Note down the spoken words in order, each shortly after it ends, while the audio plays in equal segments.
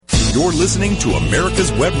You're listening to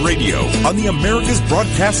America's Web Radio on the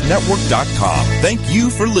AmericasBroadcastNetwork.com. Thank you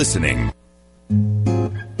for listening.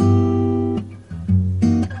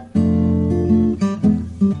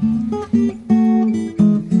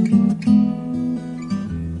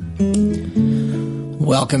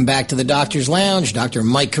 Welcome back to the Doctor's Lounge. Dr.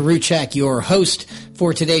 Mike Koriwchak, your host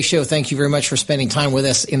for today's show. Thank you very much for spending time with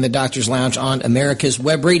us in the Doctor's Lounge on America's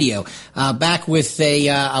Web Radio. Back with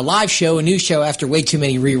a live show, a news show after way too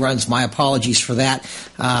many reruns. My apologies for that.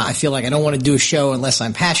 I feel like I don't want to do a show unless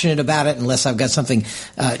I'm passionate about it, unless I've got something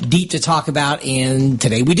deep to talk about, and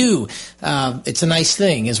today we do. It's a nice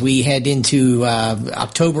thing as we head into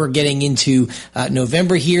October, getting into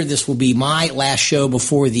November here. This will be my last show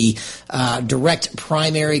before the Direct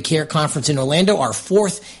Primary Care Conference in Orlando, our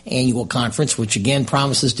 4th annual conference, which again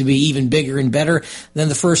promises to be even bigger and better than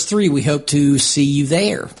the first 3. We hope to see you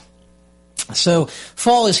there. So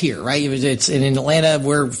fall is here, right? It's in Atlanta.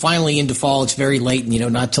 We're finally into fall. It's very late,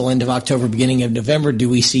 and not till end of October, beginning of November do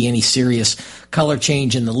we see any serious color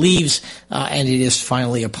change in the leaves, and it is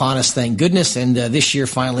finally upon us, thank goodness. And this year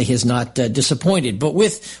finally has not disappointed. But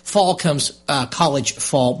with fall comes college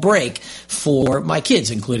fall break for my kids,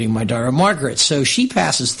 including my daughter Margaret. So she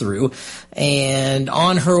passes through, and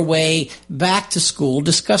on her way back to school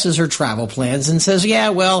discusses her travel plans and says,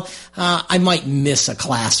 I might miss a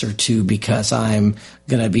class or two because I'm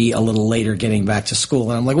going to be a little later getting back to school.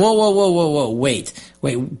 And I'm like, whoa, wait,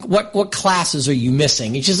 what classes are you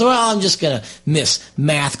missing? And she says, well, I'm just going to miss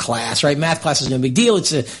math class, right? Math class is no big deal.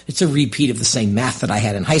 It's a repeat of the same math that I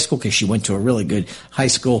had in high school because she went to a really good high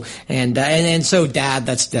school. And so, Dad,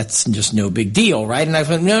 that's just no big deal, right? And I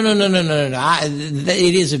went, no.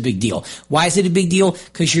 It is a big deal. Why is it a big deal?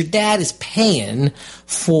 Because your dad is paying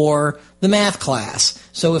for the math class.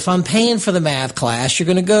 So if I'm paying for the math class, you're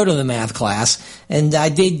going to go to the math class. And I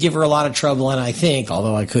did give her a lot of trouble, and I think,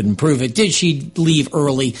 although I couldn't prove it, did she leave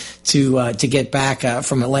early to get back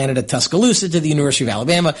from Atlanta to Tuscaloosa to the University of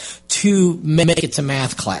Alabama to make it to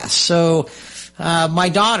math class. So my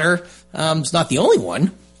daughter is not the only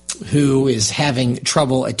one who is having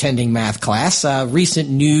trouble attending math class. Recent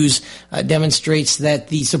news demonstrates that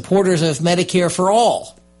the supporters of Medicare for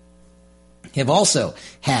All have also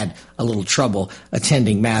had a little trouble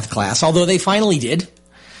attending math class, although they finally did.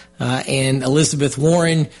 And Elizabeth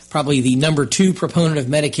Warren, probably the number 2 proponent of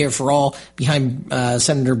Medicare for All behind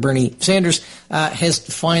Senator Bernie Sanders, has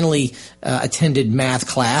finally attended math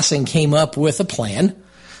class and came up with a plan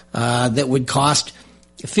that would cost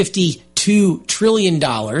 $52 trillion,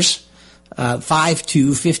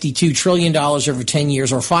 $52 trillion over 10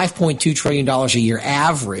 years, or $5.2 trillion a year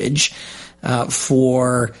average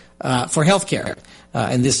for health care.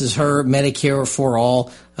 And this is her Medicare for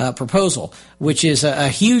All proposal, which is a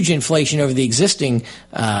huge inflation over the existing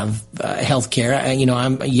health care.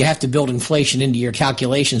 You have to build inflation into your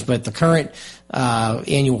calculations, but the current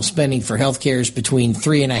annual spending for health care is between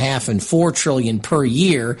 $3.5 and $4 trillion per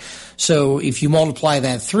year. So if you multiply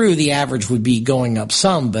that through, the average would be going up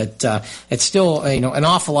some, but it's still an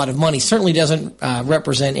awful lot of money. Certainly doesn't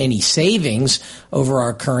represent any savings over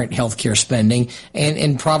our current health care spending,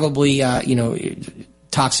 and probably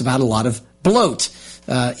talks about a lot of bloat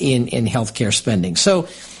in healthcare spending. So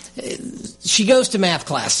she goes to math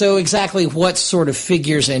class. So exactly what sort of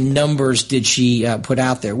figures and numbers did she put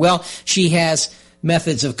out there? Well, she has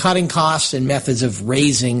methods of cutting costs and methods of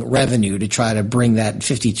raising revenue to try to bring that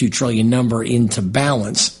 $52 trillion number into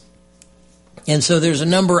balance. And so there's a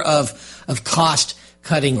number of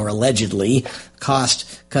cost-cutting, or allegedly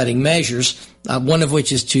cost-cutting measures, one of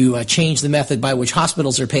which is to change the method by which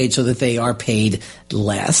hospitals are paid so that they are paid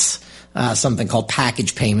less. Something called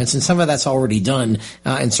package payments, and some of that's already done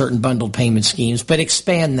in certain bundled payment schemes, but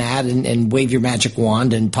expand that and wave your magic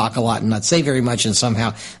wand and talk a lot and not say very much, and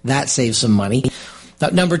somehow that saves some money.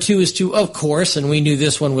 Number 2 is to, of course, and we knew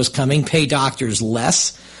this one was coming, pay doctors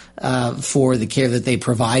less for the care that they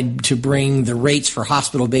provide, to bring the rates for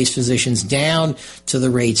hospital-based physicians down to the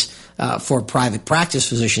rates for private practice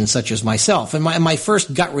physicians such as myself. And my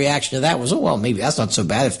first gut reaction to that was, maybe that's not so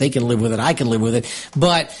bad. If they can live with it, I can live with it.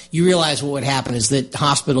 But you realize what would happen is that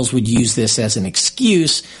hospitals would use this as an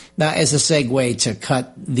excuse, as a segue to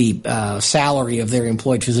cut the salary of their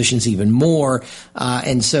employed physicians even more.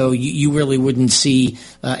 And so you really wouldn't see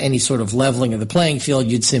any sort of leveling of the playing field.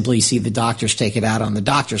 You'd simply see the doctors take it out on the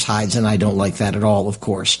doctors' hides, and I don't like that at all, of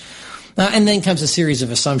course. And then comes a series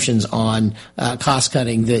of assumptions on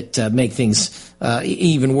cost-cutting that make things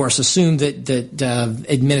even worse. Assume that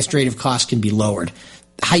administrative costs can be lowered.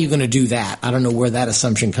 how are you going to do that? I don't know where that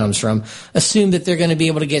assumption comes from. Assume that they're going to be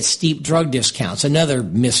able to get steep drug discounts. Another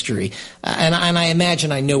mystery. And I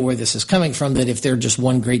imagine I know where this is coming from, that if they're just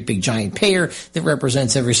one great big giant payer that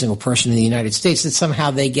represents every single person in the United States, that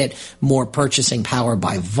somehow they get more purchasing power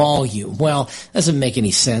by volume. Well, that doesn't make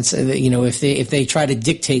any sense. If they try to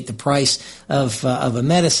dictate the price of a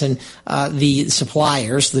medicine, the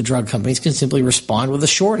suppliers, the drug companies, can simply respond with a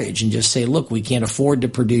shortage and just say, look, we can't afford to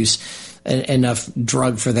produce enough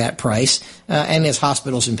drug for that price. And as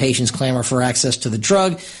hospitals and patients clamor for access to the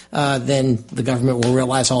drug, then the government will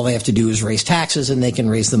realize all they have to do is raise taxes, and they can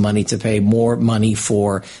raise the money to pay more money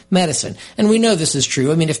for medicine. And we know this is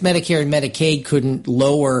true. I mean, if Medicare and Medicaid couldn't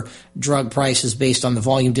lower drug prices based on the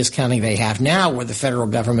volume discounting they have now, where the federal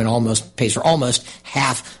government almost pays for almost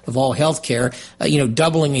half of all health care,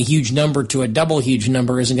 doubling a huge number to a double huge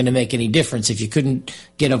number isn't going to make any difference. If you couldn't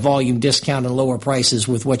get a volume discount and lower prices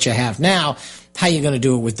with what you have now, how are you going to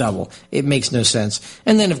do it with double? It makes no sense.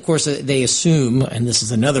 And then, of course, they assume, and this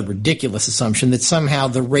is another ridiculous assumption, that somehow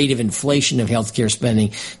the rate of inflation of healthcare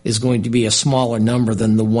spending is going to be a smaller number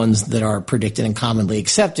than the ones that are predicted and commonly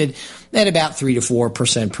accepted at about 3 to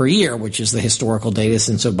 4% per year, which is the historical data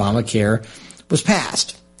since Obamacare was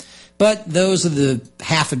passed. But those are the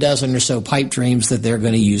half a dozen or so pipe dreams that they're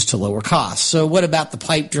going to use to lower costs. So what about the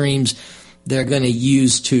pipe dreams they're going to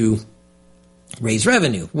use to raise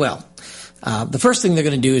revenue? Well, the first thing they're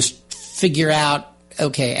going to do is figure out,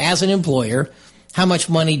 okay, as an employer, how much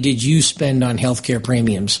money did you spend on healthcare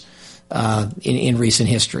premiums in recent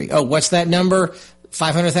history? Oh, what's that number?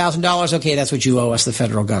 $500,000? Okay, that's what you owe us, the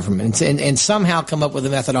federal government. And somehow come up with a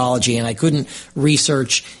methodology, and I couldn't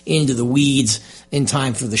research into the weeds in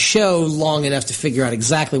time for the show long enough to figure out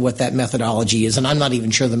exactly what that methodology is, and I'm not even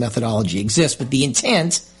sure the methodology exists, but the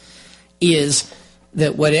intent is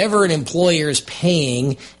that whatever an employer is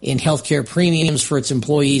paying in healthcare premiums for its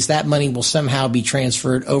employees, that money will somehow be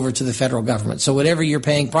transferred over to the federal government. So whatever you're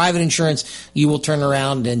paying private insurance, you will turn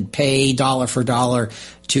around and pay dollar for dollar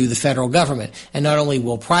to the federal government. And not only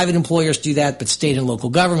will private employers do that, but state and local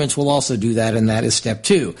governments will also do that, and that is step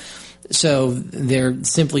 2. So they're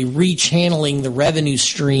simply rechanneling the revenue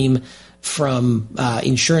stream from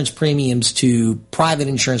insurance premiums to private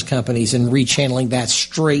insurance companies and rechanneling that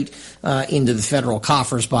straight into the federal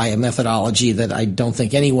coffers by a methodology that I don't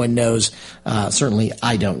think anyone knows. Certainly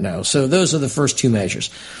I don't know. So those are the first 2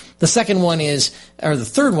 measures. The second one is, or the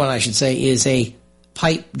third one I should say, is a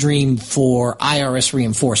pipe dream for IRS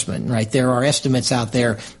reinforcement, right? There are estimates out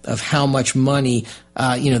there of how much money,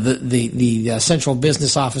 the Central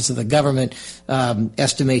Business Office of the government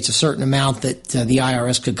estimates a certain amount that the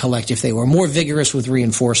IRS could collect if they were more vigorous with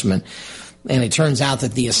reinforcement. And it turns out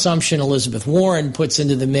that the assumption Elizabeth Warren puts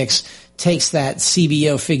into the mix takes that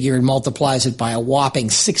CBO figure and multiplies it by a whopping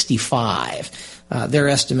 65. Their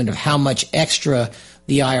estimate of how much extra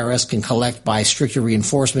the IRS can collect by stricter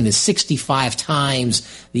reinforcement is 65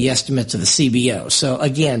 times the estimates of the CBO. So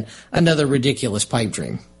again, another ridiculous pipe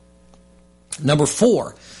dream. Number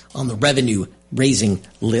 4 on the revenue raising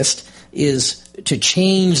list is to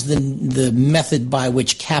change the method by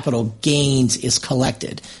which capital gains is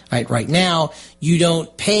collected. Right now, you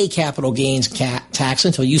don't pay capital gains tax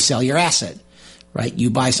until you sell your asset. Right? You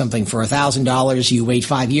buy something for $1,000, you wait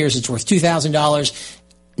 5 years, it's worth $2,000.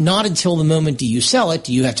 Not until the moment do you sell it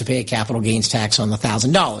do you have to pay a capital gains tax on the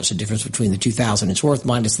 $1,000, the difference between the $2,000 it's worth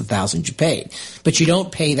minus the $1,000 you paid. But you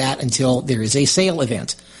don't pay that until there is a sale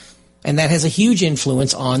event. And that has a huge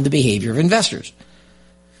influence on the behavior of investors.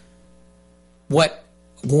 What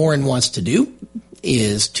Warren wants to do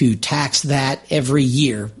is to tax that every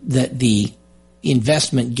year that the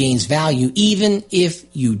investment gains value, even if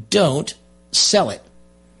you don't sell it.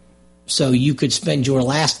 So you could spend your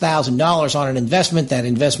last $1,000 on an investment. That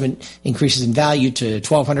investment increases in value to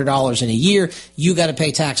 $1,200 in a year. You got to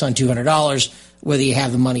pay tax on $200 whether you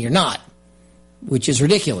have the money or not, which is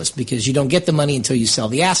ridiculous because you don't get the money until you sell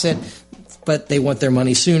the asset, but they want their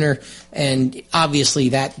money sooner. And obviously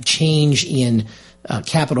that change in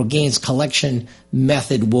capital gains collection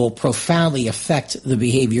method will profoundly affect the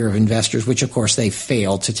behavior of investors, which of course they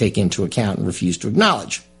fail to take into account and refuse to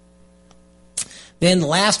acknowledge. Then the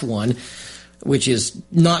last one, which is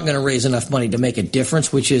not going to raise enough money to make a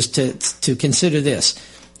difference, which is to consider this.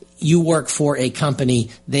 You work for a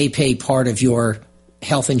company, they pay part of your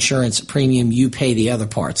health insurance premium, you pay the other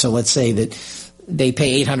part. So let's say that they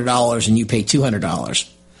pay $800 and you pay $200.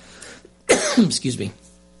 Excuse me.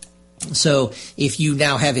 So if you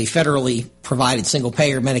now have a federally provided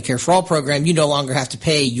single-payer Medicare for All program, you no longer have to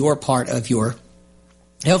pay your part of your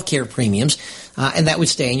healthcare premiums, and that would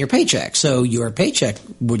stay in your paycheck. So your paycheck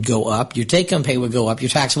would go up, your take-home pay would go up, your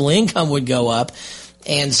taxable income would go up,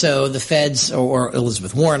 And so the feds, or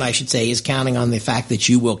Elizabeth Warren, I should say, is counting on the fact that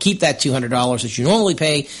you will keep that $200 that you normally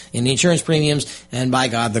pay in the insurance premiums, and by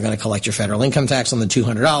God, they're going to collect your federal income tax on the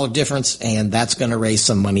 $200 difference, and that's going to raise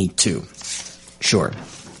some money too. Sure.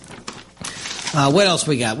 What else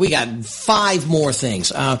we got? We got 5 more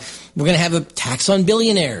things. We're going to have a tax on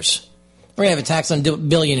billionaires. We're going to have a tax on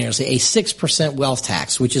billionaires, a 6% wealth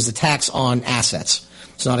tax, which is a tax on assets.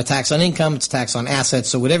 It's not a tax on income, it's a tax on assets.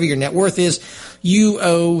 So whatever your net worth is, you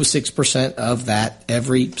owe 6% of that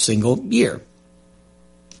every single year.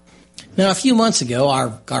 Now, a few months ago,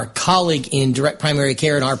 our colleague in direct primary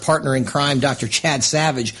care and our partner in crime, Dr. Chad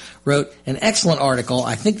Savage, wrote an excellent article.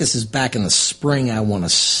 I think this is back in the spring, I want to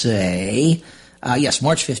say. Yes,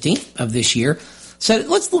 March 15th of this year. So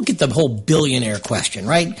let's look at the whole billionaire question,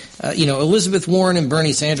 right? Elizabeth Warren and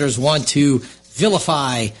Bernie Sanders want to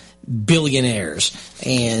vilify billionaires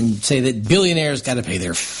and say that billionaires got to pay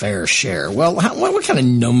their fair share. Well, what kind of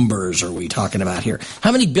numbers are we talking about here?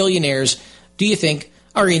 How many billionaires do you think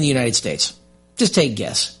are in the United States? Just take a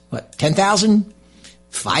guess. What, 10,000?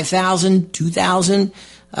 5,000? 2,000?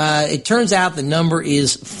 It turns out the number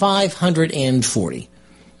is 540.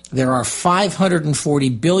 There are 540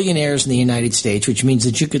 billionaires in the United States, which means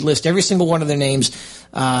that you could list every single one of their names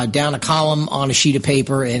down a column on a sheet of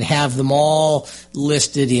paper and have them all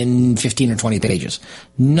listed in 15 or 20 pages.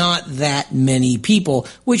 Not that many people,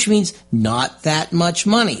 which means not that much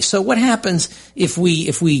money. So what happens if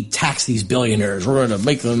we tax these billionaires? We're going to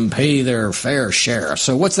make them pay their fair share.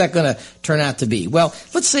 So what's that going to turn out to be? Well,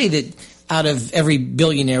 let's say that out of every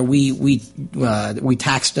billionaire, we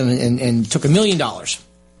taxed them and took $1 million.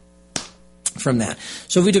 From that.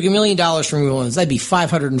 So if we took $1 million from everyone, that'd be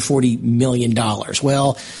 $540 million.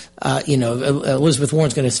 Well, Elizabeth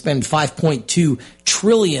Warren's going to spend $5.2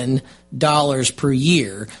 trillion per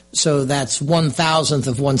year. So that's 1,000th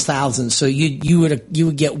of 1,000. So you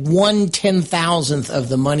would get 1/10,000th of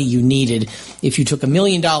the money you needed if you took $1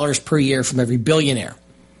 million per year from every billionaire.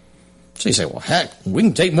 So you say, well, heck, we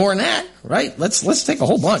can take more than that, right? Let's take a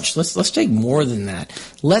whole bunch. Let's take more than that.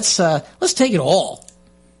 Let's take it all.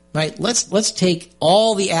 Right? Let's take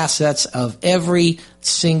all the assets of every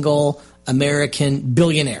single American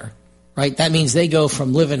billionaire. Right? That means they go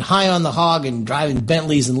from living high on the hog and driving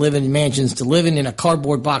Bentleys and living in mansions to living in a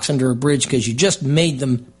cardboard box under a bridge because you just made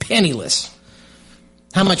them penniless.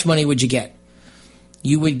 How much money would you get?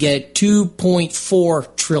 You would get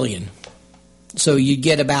 $2.4 trillion. So you'd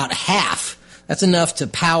get about half. That's enough to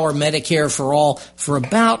power Medicare for all for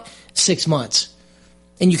about 6 months.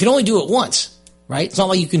 And you can only do it once. Right? It's not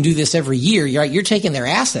like you can do this every year. You're taking their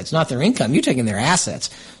assets, not their income. You're taking their assets.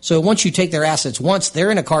 So once you take their assets once,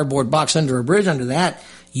 they're in a cardboard box under a bridge under that.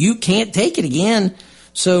 You can't take it again.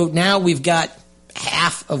 So now we've got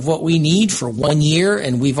half of what we need for 1 year,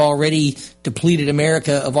 and we've already depleted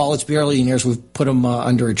America of all its billionaires. We've put them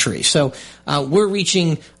under a tree. So we're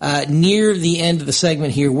reaching near the end of the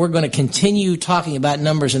segment here. We're going to continue talking about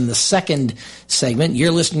numbers in the second segment.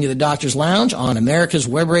 You're listening to the Doctor's Lounge on America's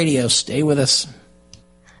Web Radio. Stay with us.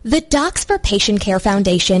 The Docs for Patient Care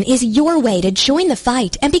Foundation is your way to join the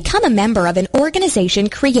fight and become a member of an organization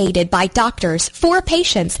created by doctors for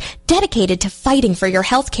patients dedicated to fighting for your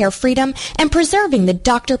healthcare freedom and preserving the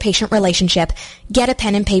doctor-patient relationship. Get a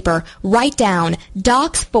pen and paper. Write down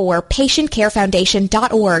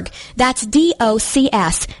docs4patientcarefoundation.org. That's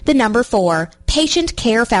DOCS, the number 4.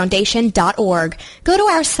 patientcarefoundation.org. Go to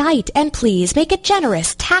our site and please make a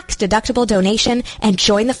generous tax-deductible donation and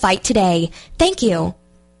join the fight today. Thank you.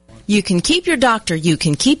 You can keep your doctor, you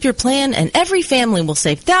can keep your plan, and every family will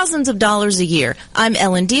save thousands of dollars a year. I'm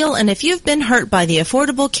Ellen Deal, and if you've been hurt by the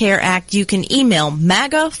Affordable Care Act, you can email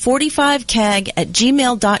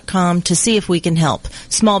MAGA45CAG@gmail.com to see if we can help.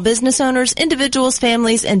 Small business owners, individuals,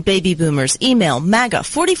 families, and baby boomers, email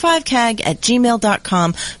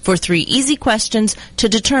MAGA45CAG@gmail.com for 3 easy questions to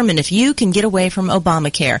determine if you can get away from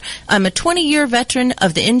Obamacare. I'm a 20-year veteran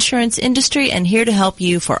of the insurance industry and here to help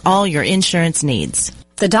you for all your insurance needs.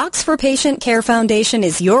 The Docs for Patient Care Foundation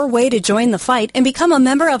is your way to join the fight and become a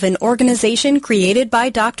member of an organization created by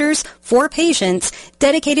doctors for patients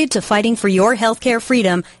dedicated to fighting for your healthcare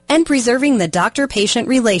freedom and preserving the doctor-patient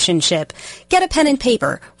relationship. Get a pen and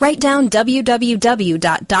paper. Write down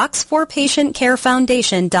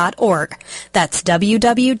www.docs4patientcarefoundation.org. That's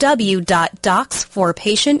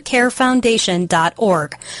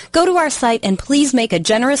www.docs4patientcarefoundation.org. Go to our site and please make a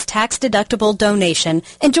generous tax-deductible donation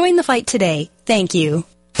and join the fight today. Thank you.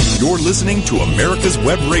 You're listening to America's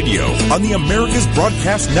Web Radio on the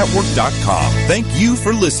AmericasBroadcastNetwork.com. Thank you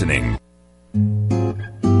for listening.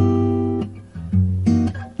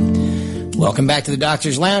 Welcome back to the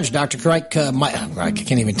Doctor's Lounge. Dr. I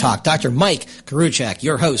can't even talk. Dr. Mike Koriwchak,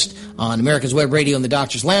 your host on America's Web Radio and the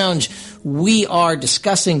Doctor's Lounge. We are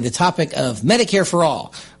discussing the topic of Medicare for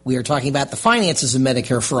All. We are talking about the finances of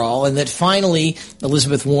Medicare for All, and that finally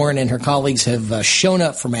Elizabeth Warren and her colleagues have shown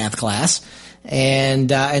up for math class, and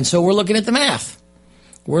so we're looking at the math.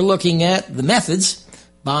 We're looking at the methods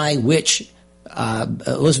by which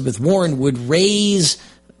Elizabeth Warren would raise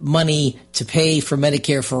money to pay for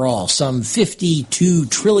Medicare for All, some $52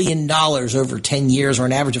 trillion over 10 years, or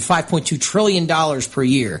an average of $5.2 trillion per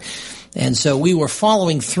year. And so we were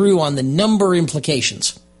following through on the number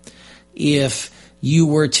implications if you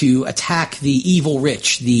were to attack the evil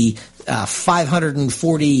rich, the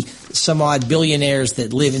 540 some odd billionaires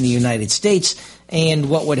that live in the United States, and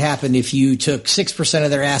what would happen if you took 6%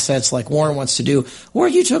 of their assets like Warren wants to do, or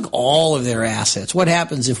you took all of their assets. What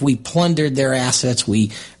happens if we plundered their assets,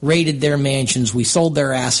 we raided their mansions, we sold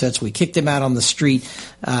their assets, we kicked them out on the street,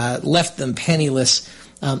 left them penniless?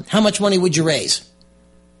 How much money would you raise?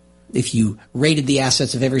 If you raided the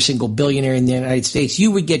assets of every single billionaire in the United States,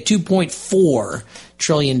 you would get $2.4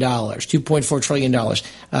 trillion. $2.4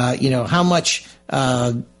 trillion. How much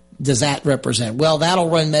does that represent? Well, that'll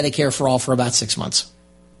run Medicare for All for about 6 months.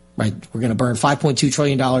 Right? We're going to burn $5.2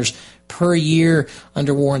 trillion per year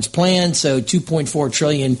under Warren's plan, so $2.4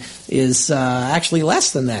 trillion is actually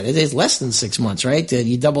less than that. It is less than 6 months, right?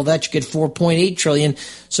 You double that, you get $4.8 trillion.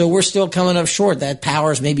 So we're still coming up short. That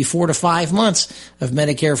powers maybe 4 to 5 months of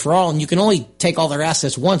Medicare for All, and you can only take all their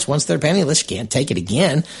assets once. Once they're penniless, you can't take it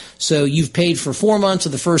again. So you've paid for 4 months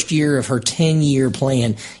of the first year of her 10-year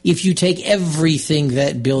plan if you take everything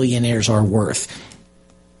that billionaires are worth.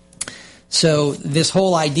 So this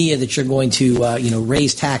whole idea that you're going to,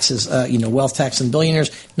 raise taxes, wealth tax on billionaires,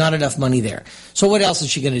 not enough money there. So what else is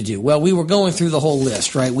she going to do? Well, we were going through the whole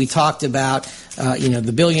list, right? We talked about,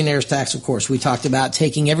 the billionaires tax, of course. We talked about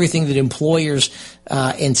taking everything that employers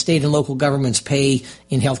and state and local governments pay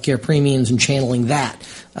in healthcare premiums and channeling that.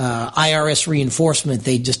 IRS reinforcement,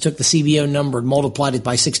 they just took the CBO number and multiplied it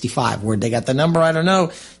by 65. Where they got the number, I don't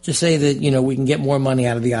know. Just say that, we can get more money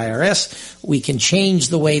out of the IRS. We can change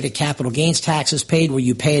the way the capital gains tax is paid, where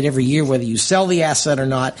you pay it every year, whether you sell the asset or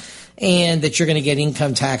not, and that you're going to get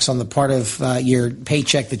income tax on the part of your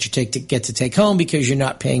paycheck that you get to take home because you're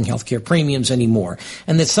not paying healthcare premiums anymore.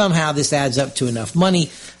 And that somehow this adds up to enough money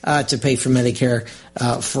to pay for Medicare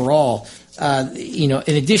for All. In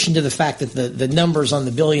addition to the fact that the numbers on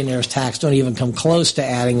the billionaires tax don't even come close to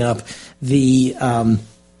adding up, the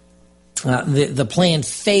plan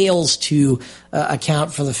fails to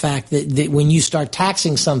account for the fact that when you start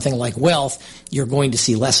taxing something like wealth, you're going to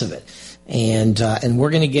see less of it. And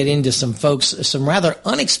we're going to get into some rather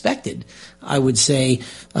unexpected, I would say,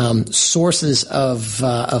 sources of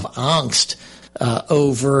angst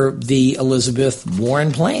over the Elizabeth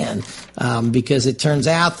Warren plan, because it turns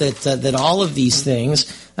out that all of these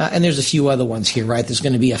things, and there's a few other ones here, right? There's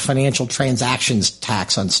going to be a financial transactions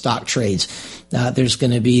tax on stock trades. There's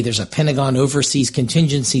a Pentagon overseas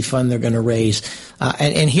contingency fund they're going to raise,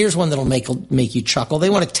 and here's one that'll make you chuckle. They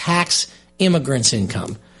want to tax immigrants'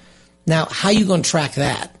 income. Now, how are you going to track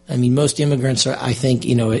that? I mean, most immigrants are, I think,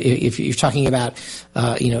 if you're talking about,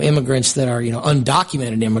 immigrants that are,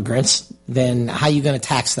 undocumented immigrants, then how are you going to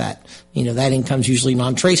tax that? That income's usually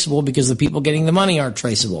non-traceable because the people getting the money aren't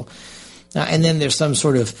traceable. And then there's some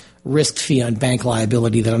sort of risk fee on bank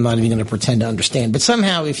liability that I'm not even going to pretend to understand. But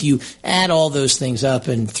somehow, if you add all those things up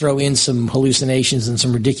and throw in some hallucinations and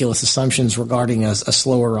some ridiculous assumptions regarding a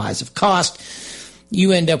slower rise of cost,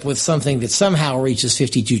 you end up with something that somehow reaches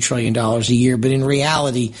 $52 trillion a year. But in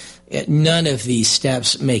reality, none of these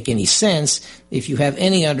steps make any sense if you have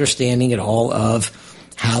any understanding at all of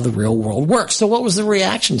how the real world works. So what was the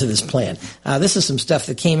reaction to this plan? This is some stuff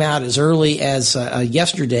that came out as early as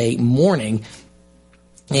yesterday morning.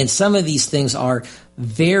 And some of these things are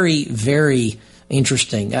very, very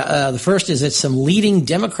interesting. The first is that some leading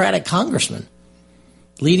Democratic congressmen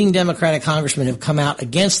have come out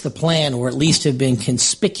against the plan, or at least have been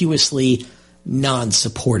conspicuously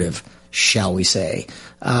non-supportive, shall we say.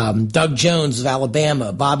 Doug Jones of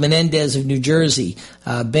Alabama, Bob Menendez of New Jersey,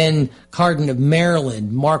 Ben Cardin of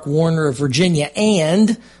Maryland, Mark Warner of Virginia,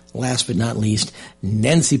 and, last but not least,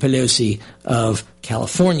 Nancy Pelosi of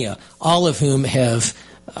California, all of whom have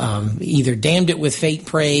either damned it with faint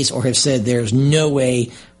praise or have said there's no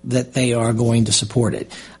way that they are going to support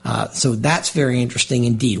it. So that's very interesting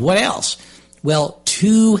indeed. What else? Well,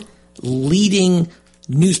 two leading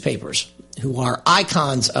newspapers who are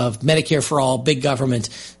icons of Medicare for All, big government,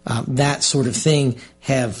 that sort of thing,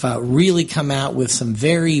 have really come out with some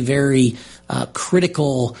very, very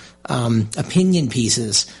critical opinion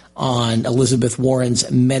pieces on Elizabeth Warren's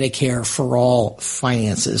Medicare for All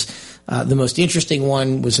finances. The most interesting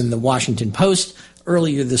one was in the Washington Post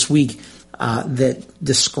earlier this week that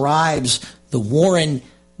describes the Warren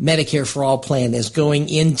Medicare for All plan as going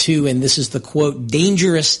into, and this is the quote,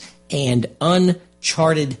 dangerous and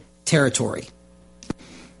uncharted territory.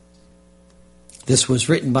 This was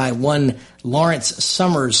written by one Lawrence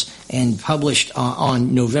Summers and published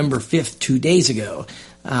on November 5th, 2 days ago.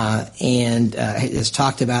 And has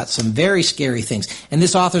talked about some very scary things. And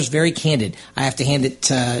this author's very candid. I have to hand it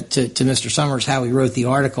to Mr. Summers how he wrote the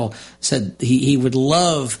article. Said he would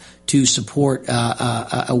love to support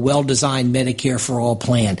a well-designed Medicare for All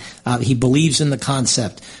plan. He believes in the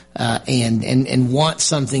concept and wants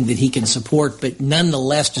something that he can support, but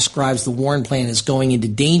nonetheless describes the Warren plan as going into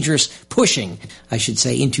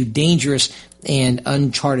into dangerous and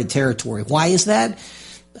uncharted territory. Why is that?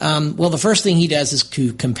 Well, the first thing he does is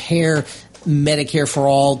to compare Medicare for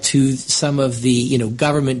All to some of the,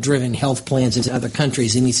 government-driven health plans in other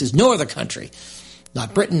countries. And he says no other country,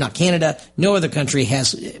 not Britain, not Canada, no other country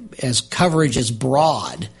has coverage as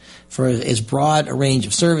broad a range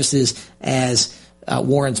of services as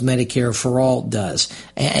Warren's Medicare for All does.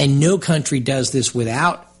 And no country does this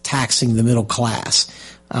without taxing the middle class.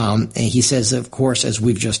 And he says, of course, as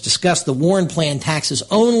we've just discussed, the Warren plan taxes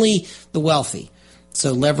only the wealthy.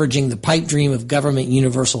 So leveraging the pipe dream of government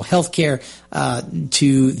universal health care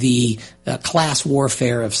to the class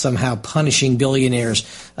warfare of somehow punishing billionaires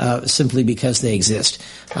simply because they exist.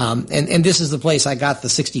 And this is the place I got the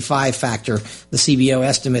 65 factor, the CBO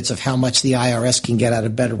estimates of how much the IRS can get out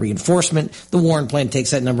of better reinforcement. The Warren plan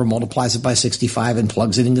takes that number, multiplies it by 65, and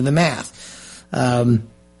plugs it into the math.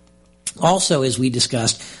 Also, as we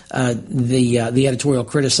discussed, the editorial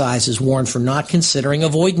criticizes Warren for not considering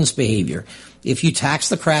avoidance behavior. If you tax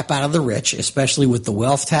the crap out of the rich, especially with the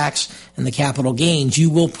wealth tax and the capital gains,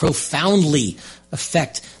 you will profoundly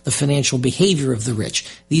affect the financial behavior of the rich.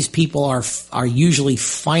 These people are usually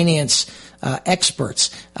finance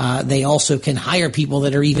experts. They also can hire people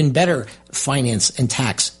that are even better finance and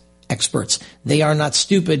tax experts. They are not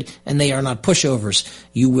stupid and they are not pushovers.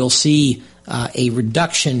 You will see a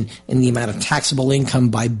reduction in the amount of taxable income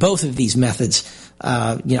by both of these methods.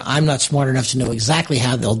 I'm not smart enough to know exactly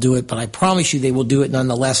how they'll do it, but I promise you they will do it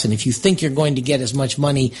nonetheless. And if you think you're going to get as much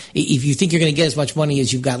money,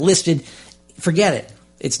 as you've got listed, forget it.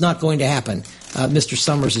 It's not going to happen. Mr.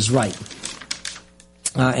 Summers is right.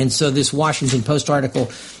 And so this Washington Post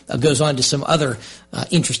article goes on to some other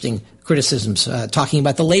interesting criticisms, talking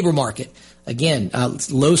about the labor market. Again,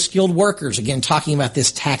 low-skilled workers, again, talking about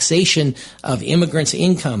this taxation of immigrants'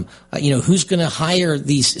 income. Who's going to hire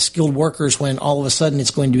these skilled workers when all of a sudden it's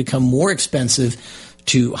going to become more expensive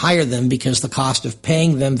to hire them because the cost of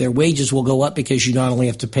paying them, their wages will go up because you not only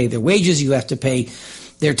have to pay their wages, you have to pay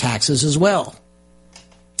their taxes as well.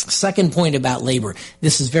 Second point about labor.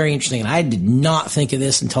 This is very interesting, and I did not think of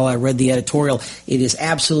this until I read the editorial. It is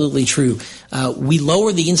absolutely true. We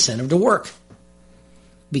lower the incentive to work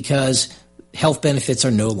because health benefits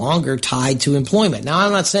are no longer tied to employment. Now,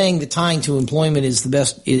 I'm not saying that tying to employment is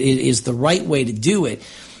the right way to do it,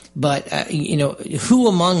 but who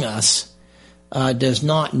among us does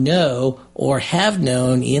not know or have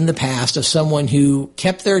known in the past of someone who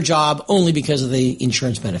kept their job only because of the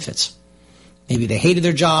insurance benefits? Maybe they hated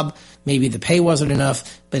their job. Maybe the pay wasn't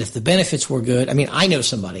enough. But if the benefits were good, I know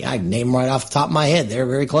somebody. I name them right off the top of my head. They're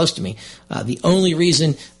very close to me. The only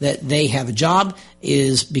reason that they have a job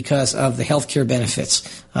is because of the health care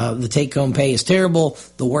benefits. The take-home pay is terrible.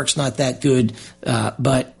 The work's not that good.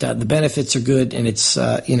 But the benefits are good. And it's,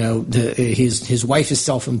 his wife is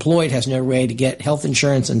self-employed, has no way to get health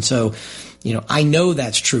insurance. And so, I know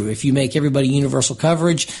that's true. If you make everybody universal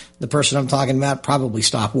coverage, the person I'm talking about probably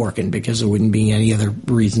stop working because there wouldn't be any other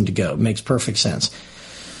reason to go. It makes perfect sense.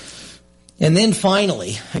 And then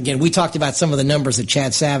finally, again, we talked about some of the numbers that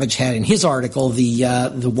Chad Savage had in his article.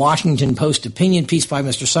 The Washington Post opinion piece by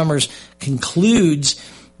Mr. Summers concludes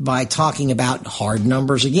by talking about hard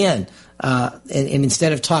numbers again. And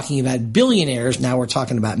instead of talking about billionaires, now we're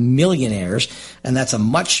talking about millionaires, and that's a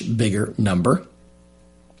much bigger number.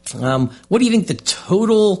 What do you think the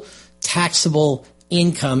total taxable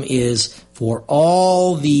income is for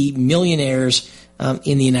all the millionaires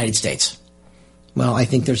in the United States? Well, I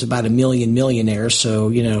think there's about 1 million millionaires, so,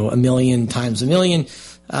 1 million times 1 million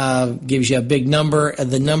gives you a big number.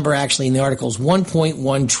 The number actually in the article is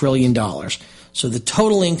 $1.1 trillion. So the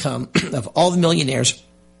total income of all the millionaires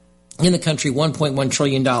in the country, $1.1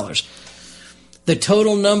 trillion. The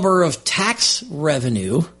total number of tax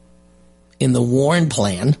revenue in the Warren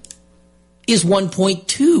plan is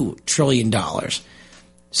 $1.2 trillion.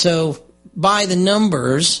 So by the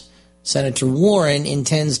numbers, Senator Warren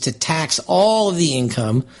intends to tax all of the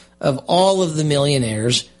income of all of the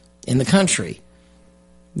millionaires in the country.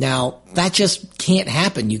 Now, that just can't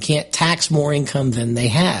happen. You can't tax more income than they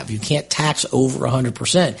have. You can't tax over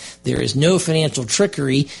 100%. There is no financial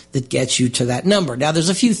trickery that gets you to that number. Now, there's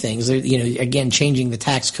a few things. Again, changing the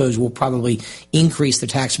tax codes will probably increase the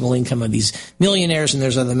taxable income of these millionaires, and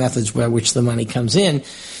there's other methods by which the money comes in.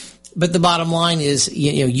 But the bottom line is,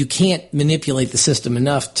 you can't manipulate the system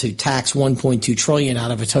enough to tax $1.2 trillion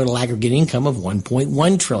out of a total aggregate income of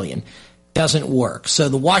 $1.1 trillion. Doesn't work. So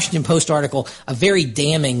the Washington Post article, a very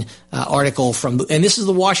damning article and this is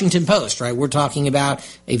the Washington Post, right? We're talking about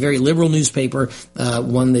a very liberal newspaper,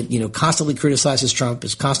 one that, constantly criticizes Trump,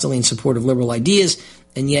 is constantly in support of liberal ideas,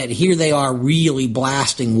 and yet here they are really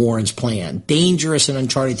blasting Warren's plan. Dangerous and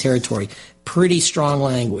uncharted territory. Pretty strong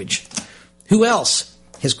language. Who else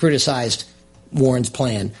has criticized Warren's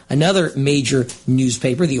plan? Another major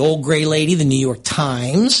newspaper, the old gray lady, the New York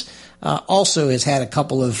Times, also has had a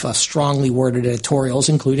couple of strongly worded editorials,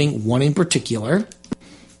 including one in particular.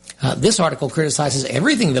 This article criticizes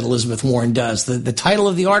everything that Elizabeth Warren does. The title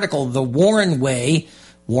of the article, The Warren Way,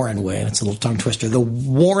 that's a little tongue twister. The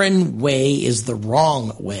Warren Way is the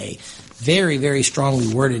wrong way. Very, very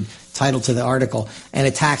strongly worded title to the article, and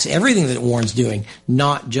attacks everything that Warren's doing,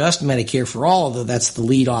 not just Medicare for all, although that's the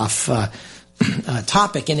lead-off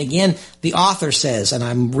topic. And again, the author says, and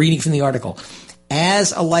I'm reading from the article,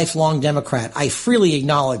 as a lifelong Democrat, I freely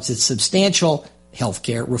acknowledge that substantial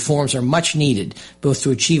healthcare reforms are much needed, both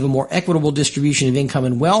to achieve a more equitable distribution of income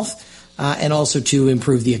and wealth, and also to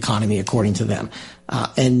improve the economy, according to them.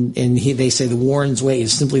 They say the Warren's way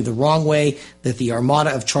is simply the wrong way, that the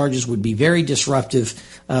armada of charges would be very disruptive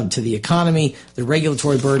to the economy. The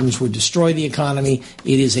regulatory burdens would destroy the economy.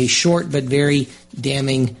 It is a short but very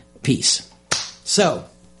damning piece. So,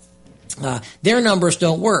 their numbers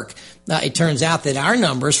don't work. It turns out that our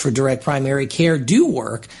numbers for direct primary care do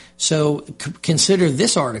work. So consider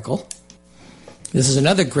this article. This is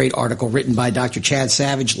another great article written by Dr. Chad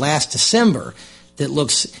Savage last December that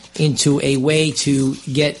looks into a way to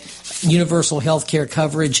get universal health care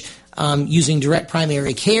coverage using direct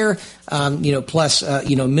primary care, plus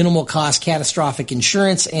minimal cost catastrophic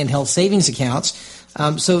insurance and health savings accounts.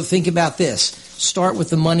 So think about this. Start with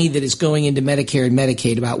the money that is going into Medicare and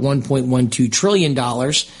Medicaid, about $1.12 trillion,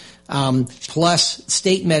 plus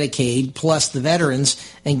state Medicaid, plus the veterans,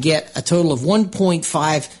 and get a total of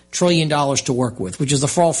 $1.5 trillion to work with, which is a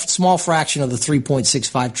small fraction of the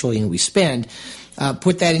 $3.65 trillion we spend.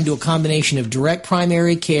 Put that into a combination of direct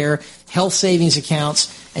primary care, health savings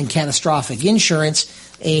accounts, and catastrophic insurance,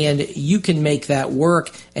 and you can make that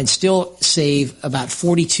work and still save about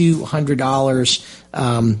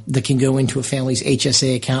 $4,200 that can go into a family's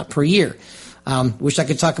HSA account per year. Wish I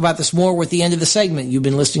could talk about this more at the end of the segment. You've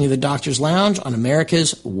been listening to the Doctor's Lounge on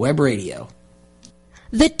America's Web Radio.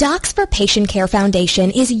 The Docs for Patient Care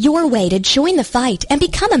Foundation is your way to join the fight and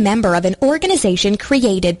become a member of an organization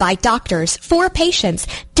created by doctors for patients,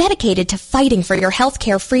 dedicated to fighting for your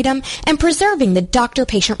healthcare freedom and preserving the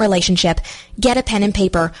doctor-patient relationship. Get a pen and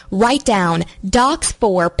paper. Write down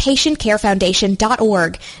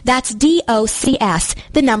docs4patientcarefoundation.org. That's DOCS,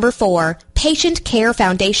 the number 4,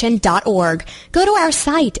 patientcarefoundation.org. Go to our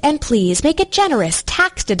site and please make a generous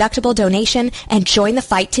tax-deductible donation and join the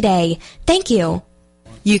fight today. Thank you.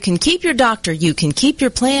 You can keep your doctor, you can keep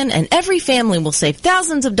your plan, and every family will save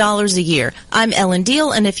thousands of dollars a year. I'm Ellen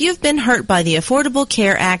Deal, and if you've been hurt by the Affordable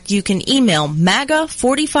Care Act, you can email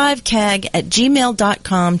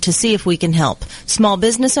MAGA45CAG@gmail.com to see if we can help. Small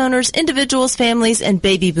business owners, individuals, families, and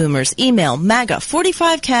baby boomers, email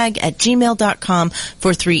MAGA45CAG@gmail.com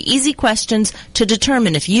for 3 easy questions to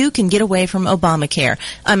determine if you can get away from Obamacare.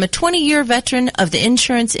 I'm a 20-year veteran of the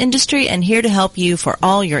insurance industry and here to help you for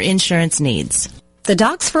all your insurance needs. The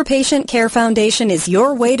Docs for Patient Care Foundation is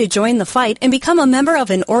your way to join the fight and become a member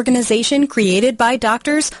of an organization created by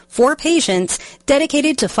doctors for patients,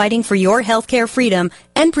 dedicated to fighting for your healthcare freedom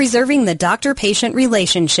and preserving the doctor-patient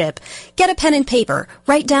relationship. Get a pen and paper.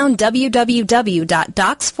 Write down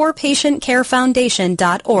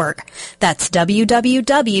www.docs4patientcarefoundation.org. That's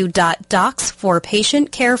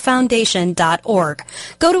www.docs4patientcarefoundation.org.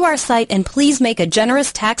 Go to our site and please make a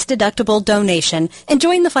generous tax-deductible donation and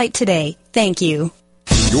join the fight today. Thank you.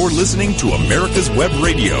 You're listening to America's Web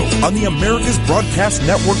Radio on the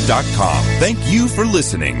AmericasBroadcastNetwork.com. Thank you for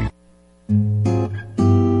listening.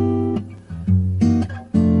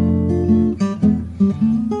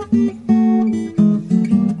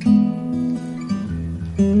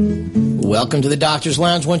 Welcome to the Doctor's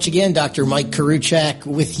Lounge once again. Dr. Mike Koriwchak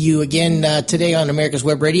with you again today on America's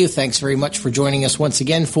Web Radio. Thanks very much for joining us once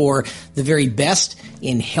again for the very best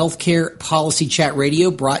in Healthcare Policy Chat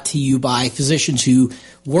Radio, brought to you by physicians who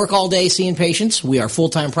work all day seeing patients. We are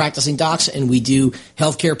full-time practicing docs, and we do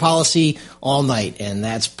healthcare policy all night. And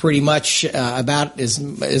that's pretty much about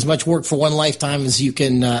as much work for one lifetime as you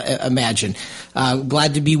can imagine.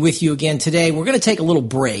 Glad to be with you again today. We're going to take a little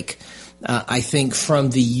break, I think, from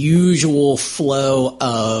the usual flow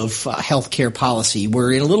of healthcare policy.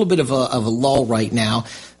 We're in a little bit of a lull right now.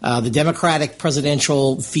 The Democratic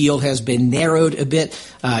presidential field has been narrowed a bit.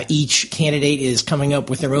 Each candidate is coming up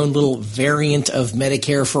with their own little variant of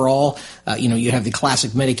Medicare for all. You have the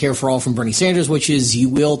classic Medicare for all from Bernie Sanders, which is you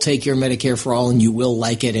will take your Medicare for all and you will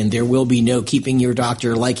like it, and there will be no keeping your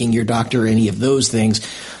doctor, liking your doctor, any of those things.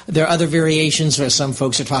 There are other variations where some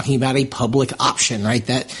folks are talking about a public option, right?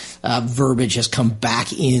 That verbiage has come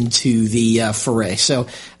back into the foray. So,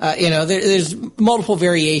 there's multiple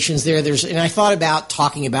variations there. And I thought about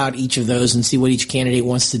talking about each of those and see what each candidate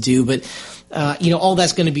wants to do, but all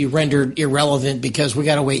that's going to be rendered irrelevant because we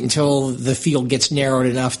got to wait until the field gets narrowed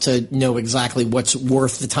enough to know exactly what's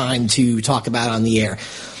worth the time to talk about on the air.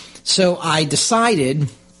 So I decided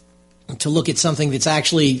to look at something that's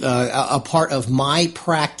actually a part of my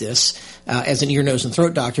practice as an ear, nose, and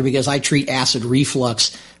throat doctor, because I treat acid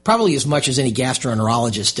reflux probably as much as any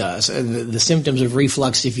gastroenterologist does. The symptoms of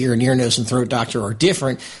reflux, if you're an ear, nose, and throat doctor, are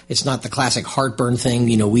different. It's not the classic heartburn thing.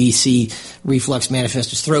 We see reflux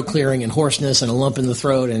manifest as throat clearing and hoarseness and a lump in the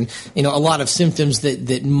throat and, a lot of symptoms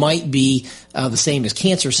that might be the same as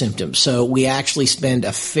cancer symptoms. So we actually spend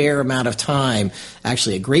a fair amount of time,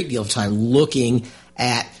 actually a great deal of time, looking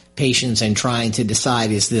at patients and trying to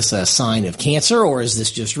decide, is this a sign of cancer or is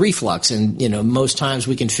this just reflux? And, most times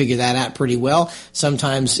we can figure that out pretty well.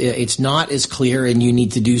 Sometimes it's not as clear and you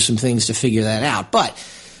need to do some things to figure that out. But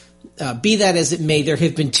be that as it may, there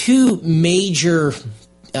have been two major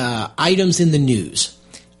items in the news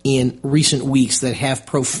in recent weeks that have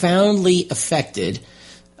profoundly affected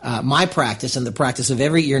my practice and the practice of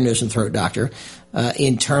every ear, nose, and throat doctor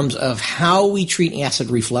in terms of how we treat acid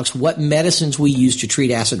reflux, what medicines we use to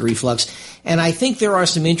treat acid reflux. And I think there are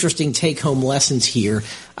some interesting take-home lessons here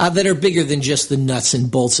that are bigger than just the nuts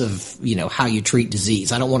and bolts of, how you treat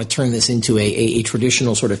disease. I don't want to turn this into a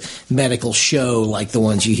traditional sort of medical show like the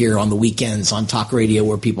ones you hear on the weekends on talk radio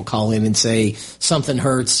where people call in and say, something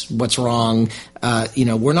hurts, what's wrong?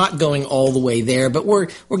 We're not going all the way there, but we're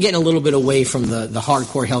getting a little bit away from the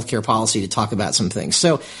hardcore healthcare policy to talk about some things.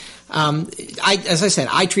 So, as I said,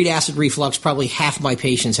 I treat acid reflux. Probably half my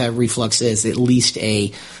patients have reflux as at least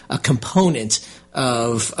a component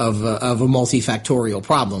of a multifactorial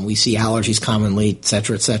problem. We see allergies commonly, et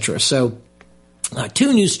cetera, et cetera. So,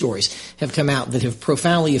 two news stories have come out that have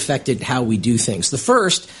profoundly affected how we do things. The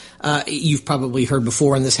first, you've probably heard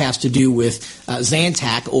before, and this has to do with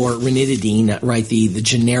Zantac or ranitidine, right? The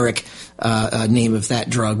generic name of that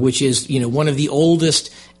drug, which is one of the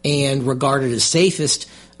oldest and regarded as safest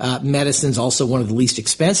medicines, also one of the least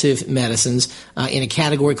expensive medicines in a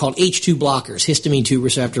category called H2 blockers, histamine 2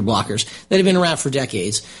 receptor blockers, that have been around for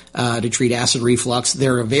decades to treat acid reflux.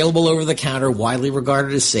 They're available over the counter, widely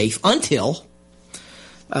regarded as safe, until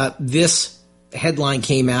this headline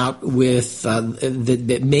came out with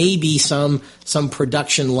that maybe some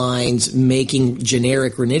production lines making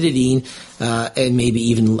generic ranitidine and maybe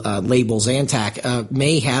even label Zantac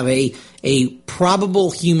may have a probable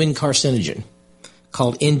human carcinogen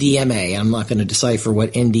called NDMA. I'm not going to decipher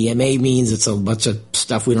what NDMA means. It's a bunch of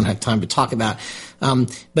stuff we don't have time to talk about.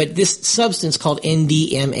 But this substance called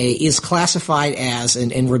NDMA is classified as,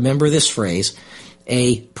 and remember this phrase,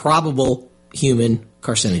 a probable human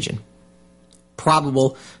carcinogen.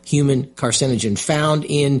 Probable human carcinogen found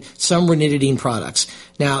in some ranitidine products.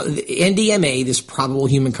 Now, the NDMA, this probable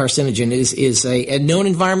human carcinogen, is a known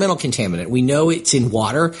environmental contaminant. We know it's in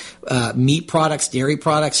water, meat products, dairy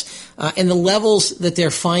products, and the levels that they're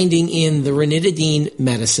finding in the ranitidine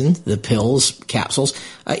medicine, the pills, capsules,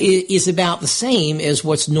 is about the same as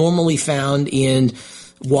what's normally found in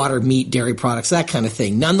water, meat, dairy products, that kind of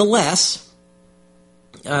thing. Nonetheless,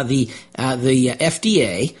 the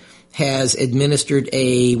FDA has administered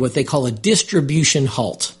what they call a distribution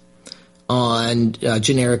halt on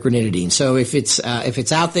generic ranitidine. So if it's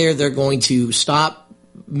out there, they're going to stop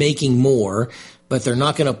making more, but they're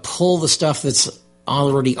not going to pull the stuff that's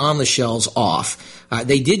already on the shelves off.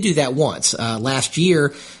 They did do that once last year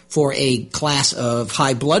for a class of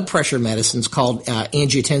high blood pressure medicines called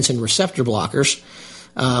angiotensin receptor blockers.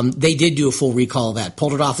 They did do a full recall of that,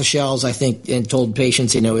 pulled it off the shelves, I think, and told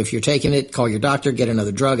patients, if you're taking it, call your doctor, get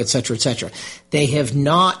another drug, et cetera, et cetera. They have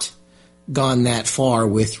not gone that far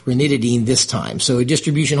with ranitidine this time. So a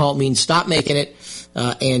distribution halt means stop making it,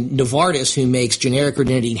 And Novartis, who makes generic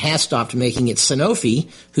ranitidine, has stopped making it. Sanofi,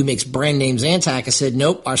 who makes brand name Zantac, has said,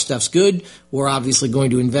 nope, our stuff's good. We're obviously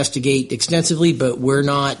going to investigate extensively, but we're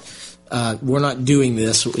not doing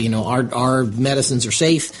this. Our medicines are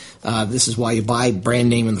safe. This is why you buy brand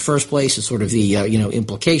name in the first place. Is sort of the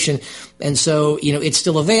implication. And so it's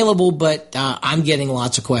still available, but I'm getting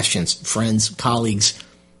lots of questions, friends, colleagues,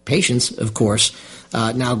 patients, of course.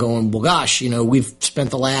 Now going, well, gosh, we've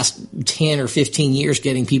spent the last 10 or 15 years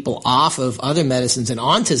getting people off of other medicines and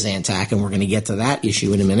onto Zantac, and we're going to get to that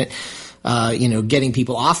issue in a minute. Getting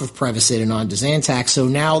people off of Prevacid and onto Zantac. So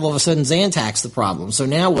now all of a sudden Zantac's the problem. So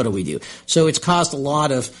now what do we do? So it's caused a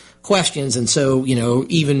lot of questions. And so,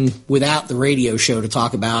 even without the radio show to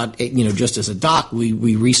talk about it, just as a doc,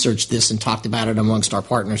 we researched this and talked about it amongst our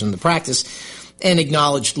partners in the practice and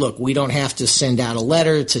acknowledged, look, we don't have to send out a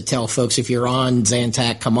letter to tell folks if you're on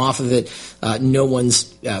Zantac, come off of it. No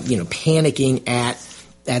one's, panicking at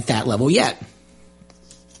that level yet.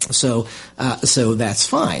 So that's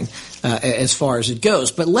fine as far as it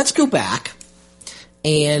goes. But let's go back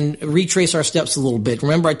and retrace our steps a little bit.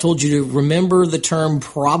 Remember, I told you to remember the term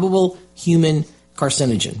probable human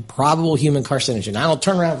carcinogen. Probable human carcinogen. I'll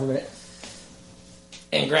turn around for a minute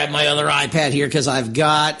and grab my other iPad here because I've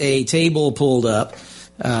got a table pulled up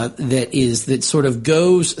that sort of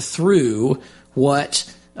goes through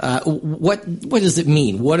what does it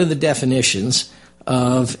mean? What are the definitions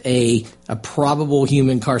of a probable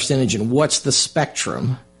human carcinogen? What's the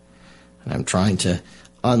spectrum? And I'm trying to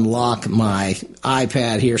unlock my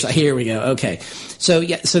iPad here. So here we go. Okay. So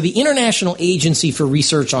the International Agency for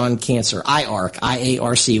Research on Cancer,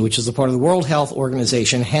 IARC, which is a part of the World Health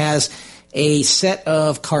Organization, has a set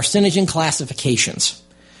of carcinogen classifications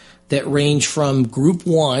that range from group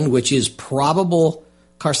 1, which is probable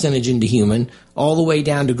carcinogen to human, all the way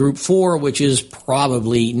down to group 4, which is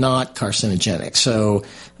probably not carcinogenic. So,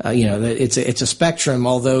 it's a spectrum,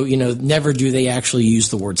 although, never do they actually use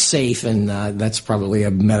the word safe, and that's probably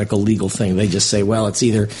a medical legal thing. They just say, well, it's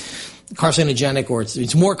either carcinogenic or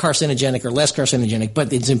it's more carcinogenic or less carcinogenic.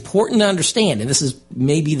 But it's important to understand, and this is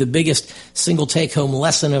maybe the biggest single take-home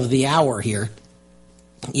lesson of the hour here,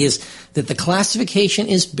 is that the classification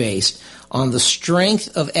is based on the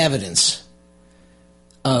strength of evidence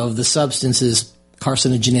of the substance's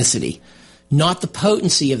carcinogenicity, not the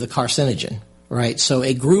potency of the carcinogen, right? So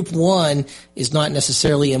a group 1 is not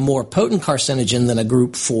necessarily a more potent carcinogen than a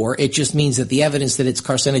group 4. It just means that the evidence that it's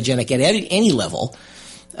carcinogenic at any level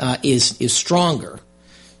is stronger.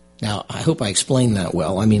 Now, I hope I explained that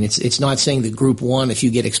well. I mean, it's not saying that group 1, if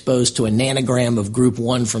you get exposed to a nanogram of group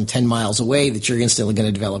 1 from 10 miles away, that you're instantly going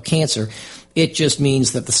to develop cancer. It just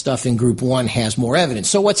means that the stuff in group 1 has more evidence.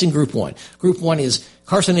 So what's in group 1? Group 1 is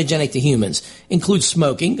carcinogenic to humans. Includes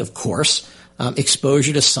smoking, of course,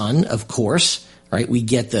 exposure to sun, of course, right? We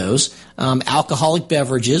get those. Alcoholic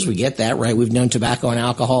beverages, we get that, right? We've known tobacco and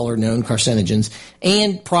alcohol are known carcinogens.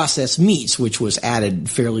 And processed meats, which was added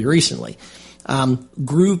fairly recently.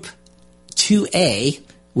 Group 2A,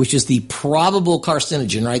 which is the probable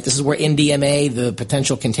carcinogen, right? This is where NDMA, the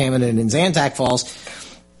potential contaminant in Zantac, falls.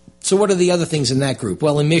 So what are the other things in that group?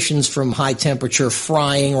 Well, emissions from high temperature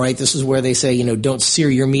frying, right? This is where they say, don't sear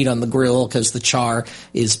your meat on the grill because the char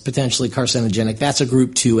is potentially carcinogenic. That's a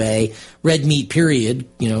group 2A. Red meat, period,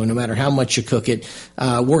 no matter how much you cook it.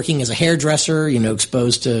 Working as a hairdresser,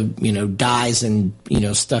 exposed to, dyes and,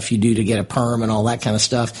 stuff you do to get a perm and all that kind of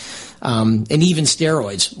stuff. And even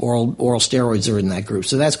steroids, oral steroids are in that group.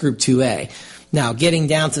 So that's group 2A. Now, getting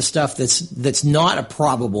down to stuff that's not a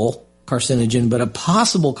probable carcinogen, but a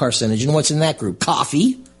possible carcinogen. What's in that group?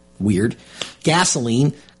 Coffee, weird.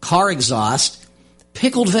 Gasoline, car exhaust,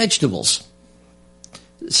 pickled vegetables.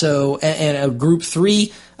 So, and group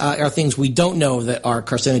 3 are things we don't know that are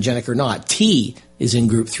carcinogenic or not. Tea is in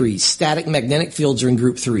group 3. Static magnetic fields are in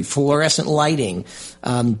group 3. Fluorescent lighting,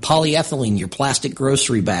 polyethylene, your plastic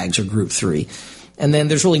grocery bags are group 3. And then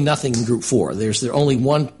there's really nothing in group 4. There's only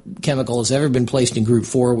one chemical has ever been placed in group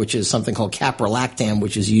 4, which is something called caprolactam,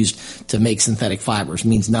 which is used to make synthetic fibers. It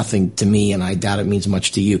means nothing to me, and I doubt it means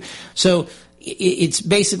much to you. So it's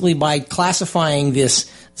basically by classifying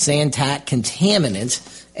this Zantac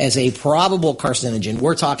contaminant as a probable carcinogen,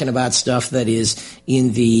 we're talking about stuff that is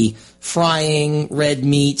in the frying, red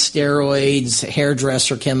meat, steroids,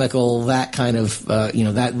 hairdresser chemical, that kind of,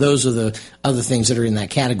 those are the other things that are in that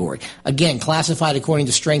category. Again, classified according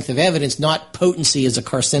to strength of evidence, not potency as a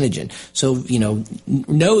carcinogen. So,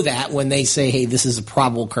 know that when they say, hey, this is a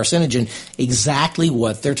probable carcinogen, exactly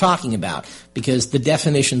what they're talking about, because the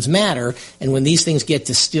definitions matter. And when these things get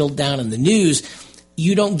distilled down in the news,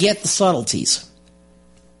 you don't get the subtleties.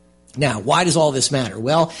 Now, why does all this matter?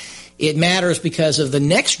 Well, it matters because of the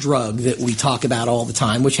next drug that we talk about all the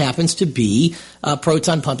time, which happens to be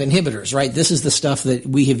proton pump inhibitors, right? This is the stuff that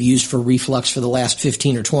we have used for reflux for the last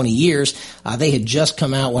 15 or 20 years. They had just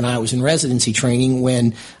come out when I was in residency training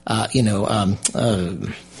when,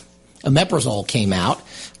 omeprazole came out,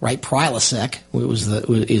 right? Prilosec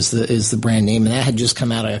is the brand name, and that had just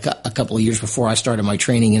come out a couple of years before I started my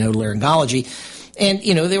training in otolaryngology. And,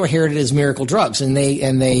 they were heralded as miracle drugs, and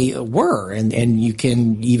they were, and you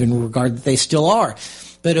can even regard that they still are.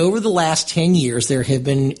 But over the last 10 years, there have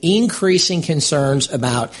been increasing concerns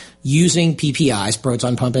about using PPIs,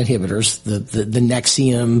 proton pump inhibitors, the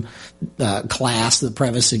Nexium class, the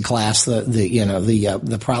Prevacid class,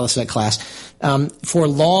 the Prilosec class, for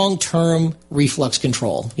long-term reflux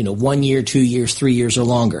control. 1 year, 2 years, 3 years, or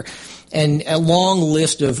longer. And a long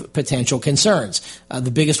list of potential concerns.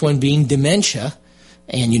 The biggest one being dementia.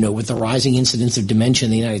 And, with the rising incidence of dementia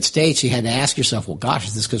in the United States, you had to ask yourself, well, gosh,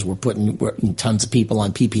 is this because we're putting tons of people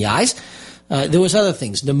on PPIs? There was other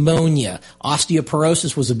things. Pneumonia.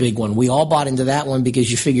 Osteoporosis was a big one. We all bought into that one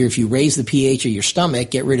because you figure if you raise the pH of your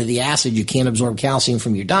stomach, get rid of the acid, you can't absorb calcium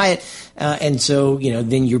from your diet. And so,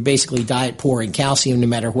 then you're basically diet poor in calcium no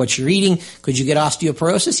matter what you're eating. Could you get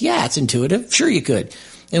osteoporosis? Yeah, it's intuitive. Sure you could.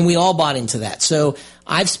 And we all bought into that. So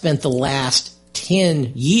I've spent the last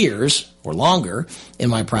 10 years or longer in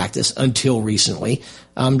my practice until recently,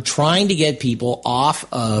 trying to get people off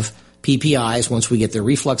of PPIs once we get their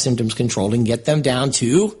reflux symptoms controlled and get them down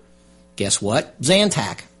to, guess what?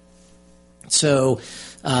 Zantac. So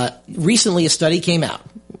recently a study came out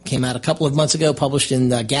a couple of months ago, published in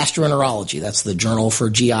Gastroenterology. That's the journal for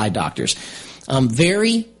GI doctors.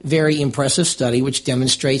 Very, very impressive study which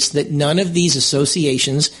demonstrates that none of these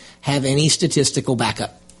associations have any statistical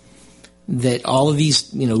backup. That all of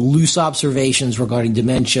these, loose observations regarding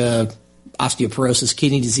dementia, osteoporosis,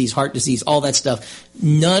 kidney disease, heart disease, all that stuff,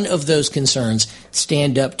 none of those concerns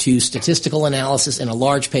stand up to statistical analysis in a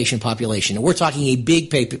large patient population. And we're talking a big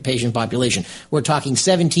patient population. We're talking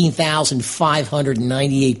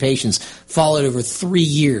 17,598 patients followed over 3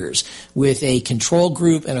 years with a control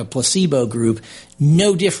group and a placebo group.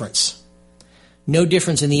 No difference. No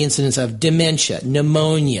difference in the incidence of dementia,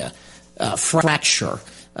 pneumonia, fracture,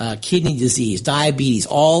 kidney disease, diabetes,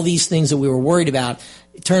 all these things that we were worried about.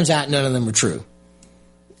 It turns out none of them are true.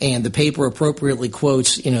 And the paper appropriately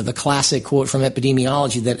quotes, the classic quote from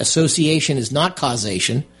epidemiology that association is not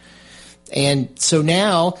causation. And so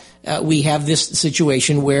now we have this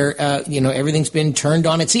situation where, everything's been turned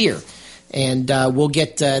on its ear. And we'll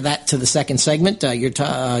get that to the second segment.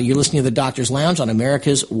 You're listening to the Doctor's Lounge on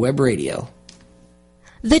America's Web Radio.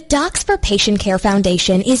 The Docs for Patient Care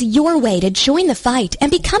Foundation is your way to join the fight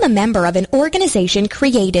and become a member of an organization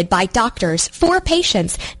created by doctors for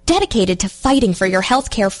patients, dedicated to fighting for your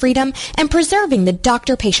healthcare freedom and preserving the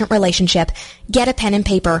doctor-patient relationship. Get a pen and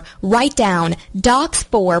paper. Write down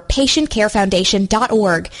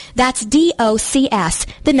docs4patientcarefoundation.org. That's DOCS,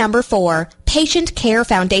 the number 4,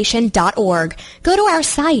 patientcarefoundation.org. Go to our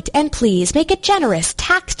site and please make a generous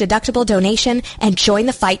tax-deductible donation and join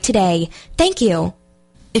the fight today. Thank you.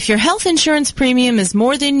 If your health insurance premium is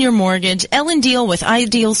more than your mortgage, Ellen Deal with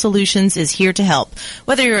Ideal Solutions is here to help.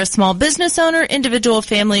 Whether you're a small business owner, individual,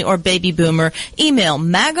 family, or baby boomer, email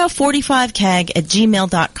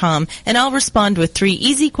MAGA45CAG@gmail.com and I'll respond with 3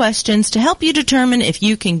 easy questions to help you determine if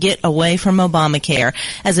you can get away from Obamacare.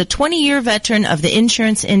 As a 20-year veteran of the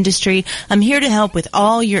insurance industry, I'm here to help with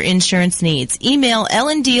all your insurance needs. Email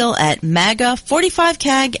Ellen Deal at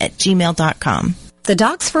MAGA45CAG@gmail.com. The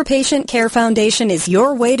Docs for Patient Care Foundation is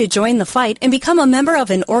your way to join the fight and become a member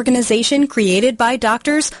of an organization created by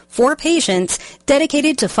doctors for patients,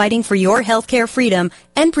 dedicated to fighting for your healthcare freedom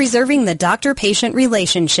and preserving the doctor-patient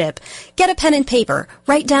relationship. Get a pen and paper.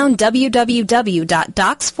 Write down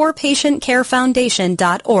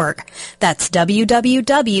www.docs4patientcarefoundation.org. That's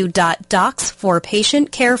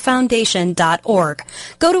www.docs4patientcarefoundation.org.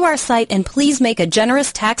 Go to our site and please make a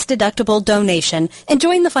generous tax-deductible donation and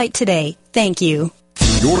join the fight today. Thank you.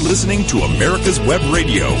 You're listening to America's Web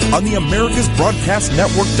Radio on the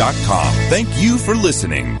AmericasBroadcastNetwork.com. Thank you for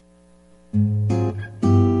listening.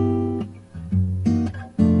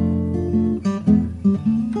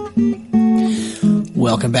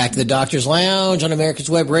 Welcome back to the Doctor's Lounge on America's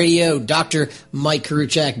Web Radio. Dr. Mike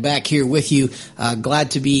Koriwchak back here with you.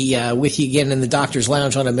 Glad to be with you again in the Doctor's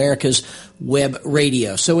Lounge on America's Web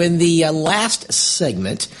Radio. So in the last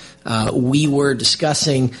segment, we were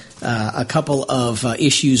discussing a couple of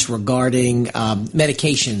issues regarding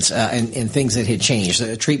medications and things that had changed,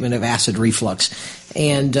 the treatment of acid reflux.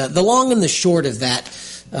 And the long and the short of that,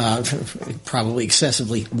 probably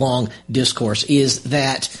excessively long discourse, is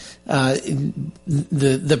that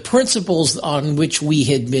the principles on which we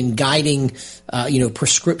had been guiding,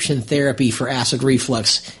 prescription therapy for acid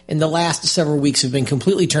reflux in the last several weeks have been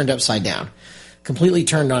completely turned upside down, completely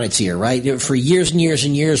turned on its ear, right? For years and years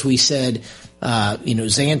and years, we said,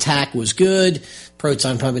 Zantac was good,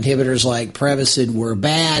 proton pump inhibitors like Prevacid were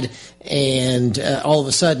bad, and all of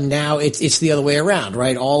a sudden now it's the other way around,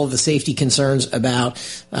 right? All of the safety concerns about,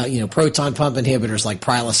 proton pump inhibitors like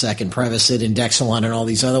Prilosec and Prevacid and Dexalon and all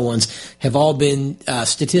these other ones have all been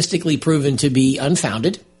statistically proven to be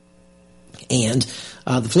unfounded. And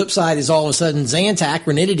the flip side is all of a sudden Zantac,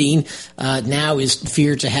 ranitidine, now is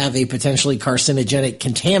feared to have a potentially carcinogenic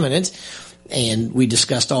contaminant. And we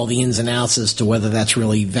discussed all the ins and outs as to whether that's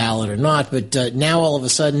really valid or not. But now all of a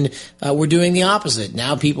sudden we're doing the opposite.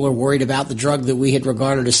 Now people are worried about the drug that we had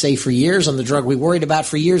regarded as safe for years, and the drug we worried about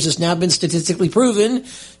for years has now been statistically proven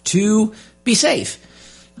to be safe.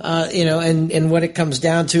 And what it comes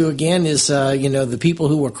down to again is, the people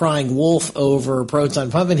who were crying wolf over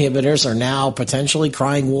proton pump inhibitors are now potentially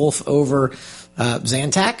crying wolf over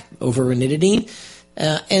Zantac, over ranitidine.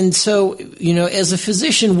 And so, as a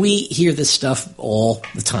physician, we hear this stuff all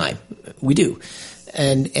the time. We do.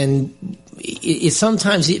 And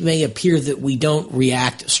sometimes it may appear that we don't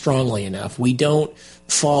react strongly enough. We don't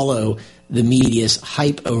follow the media's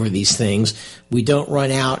hype over these things. We don't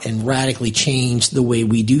run out and radically change the way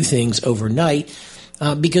we do things overnight.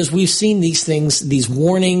 Because we've seen these things, these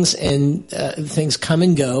warnings and things come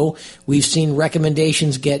and go. We've seen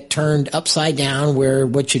recommendations get turned upside down, where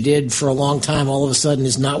what you did for a long time all of a sudden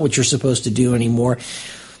is not what you're supposed to do anymore.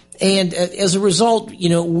 And as a result,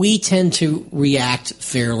 we tend to react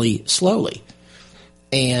fairly slowly.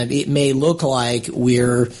 And it may look like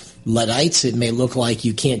we're Luddites. It may look like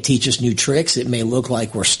you can't teach us new tricks. It may look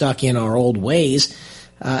like we're stuck in our old ways.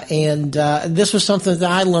 And this was something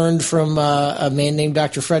that I learned from a man named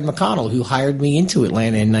Dr. Fred McConnell, who hired me into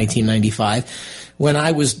Atlanta in 1995 when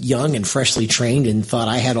I was young and freshly trained and thought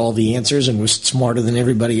I had all the answers and was smarter than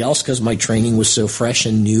everybody else because my training was so fresh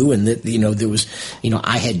and new, and that, there was,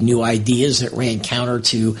 I had new ideas that ran counter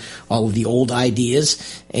to all of the old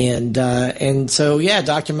ideas. And so,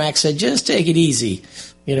 Dr. Mack said, just take it easy.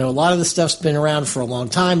 A lot of the stuff's been around for a long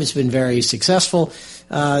time. It's been very successful.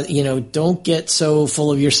 Don't get so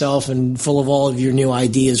full of yourself and full of all of your new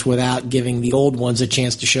ideas without giving the old ones a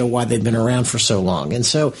chance to show why they've been around for so long. And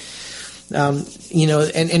so,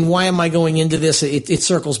 and why am I going into this? It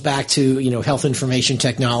circles back to, health information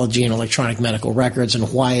technology and electronic medical records,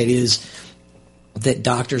 and why it is that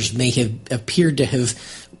doctors may have appeared to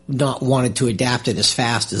have not wanted to adapt it as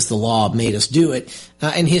fast as the law made us do it.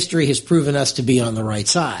 And history has proven us to be on the right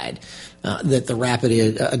side. That the rapid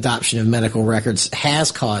adoption of medical records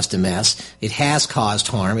has caused a mess. It has caused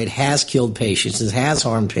harm. It has killed patients. It has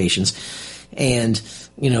harmed patients. And,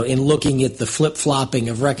 in looking at the flip-flopping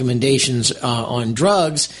of recommendations on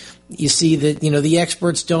drugs, you see that, the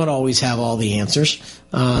experts don't always have all the answers.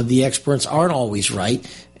 The experts aren't always right.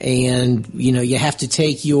 And, you have to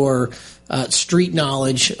take your street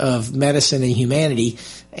knowledge of medicine and humanity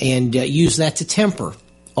and use that to temper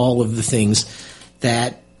all of the things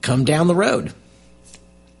that come down the road.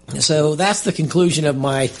 So that's the conclusion of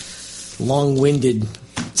my long-winded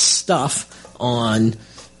stuff on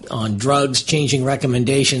drugs, changing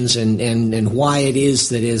recommendations, and why it is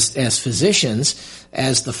that as physicians,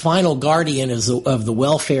 as the final guardian of the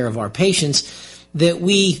welfare of our patients, that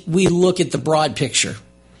we look at the broad picture.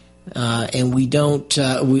 And we don't,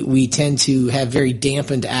 we tend to have very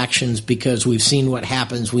dampened actions because we've seen what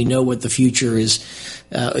happens. We know what the future is,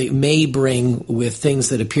 it may bring with things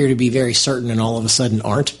that appear to be very certain and all of a sudden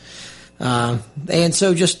aren't. And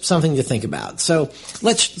so just something to think about. So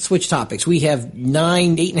let's switch topics. We have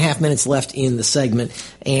 8.5 minutes left in the segment,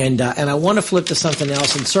 and I want to flip to something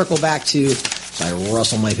else and circle back to, I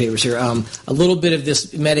rustle my papers here, a little bit of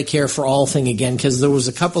this Medicare for All thing again, because there was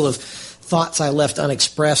a couple of thoughts I left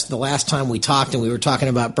unexpressed the last time we talked, and we were talking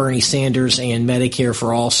about Bernie Sanders and Medicare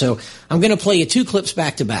for All. So I'm going to play you two clips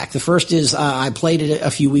back to back. The first is I played it a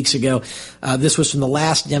few weeks ago. This was from the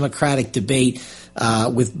last Democratic debate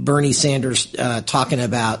with Bernie Sanders talking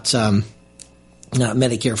about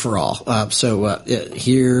Medicare for All. So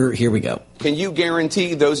here we go. Can you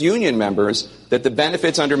guarantee those union members that the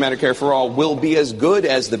benefits under Medicare for All will be as good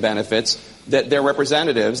as the benefits that their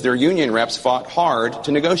representatives, their union reps, fought hard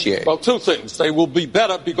to negotiate? Well, two things. They will be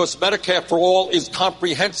better because Medicare for All is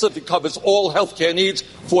comprehensive. It covers all health care needs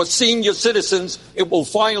for senior citizens. It will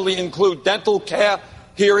finally include dental care,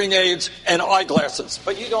 hearing aids, and eyeglasses.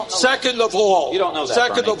 But you don't know Second of all. You don't know that,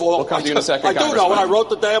 Second Bernie. of all. We'll come to you in a second, I do know, and I wrote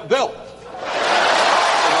the damn bill.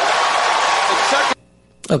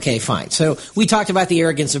 Okay, fine. So we talked about the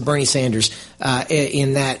arrogance of Bernie Sanders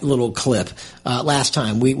in that little clip last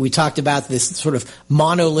time. We talked about this sort of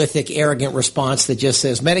monolithic, arrogant response that just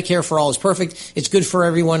says Medicare for all is perfect. It's good for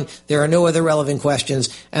everyone. There are no other relevant questions.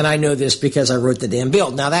 And I know this because I wrote the damn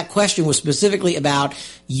bill. Now, that question was specifically about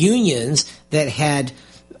unions that had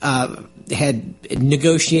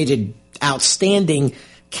negotiated outstanding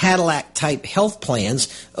Cadillac-type health plans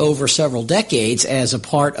over several decades as a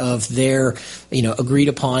part of their,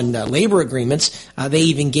 agreed-upon labor agreements. They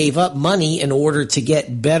even gave up money in order to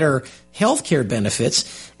get better health care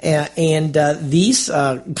benefits. And these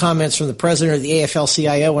comments from the president of the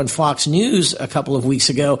AFL-CIO on Fox News a couple of weeks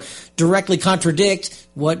ago directly contradict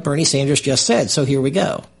what Bernie Sanders just said. So here we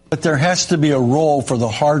go. But there has to be a role for the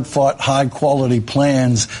hard-fought, high-quality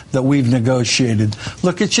plans that we've negotiated.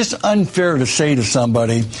 Look, it's just unfair to say to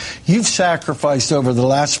somebody, you've sacrificed over the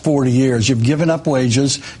last 40 years. You've given up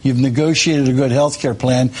wages. You've negotiated a good health care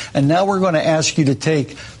plan. And now we're going to ask you to take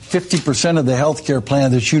 50% of the health care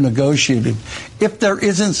plan that you negotiated. If there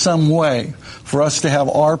isn't some way for us to have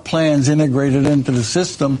our plans integrated into the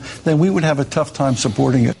system, then we would have a tough time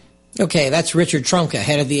supporting it. Okay, that's Richard Trumka,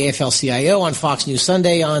 head of the AFL-CIO on Fox News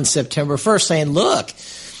Sunday on September 1st, saying, look,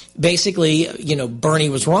 basically, Bernie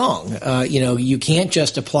was wrong. You can't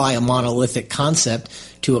just apply a monolithic concept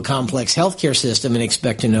to a complex healthcare system and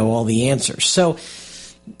expect to know all the answers. So,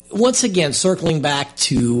 once again, circling back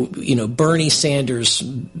to, Bernie Sanders'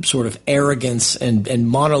 sort of arrogance and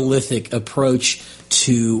monolithic approach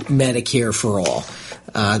to Medicare for all.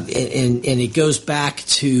 And it goes back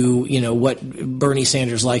to, what Bernie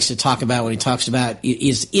Sanders likes to talk about when he talks about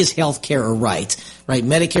is health care a right? Right?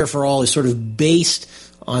 Medicare for all is sort of based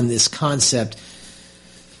on this concept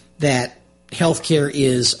that health care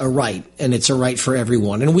is a right, and it's a right for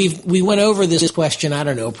everyone. And we went over this question, I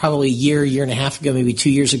don't know, probably a year and a half ago, maybe 2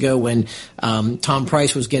 years ago, when Tom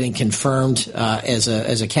Price was getting confirmed as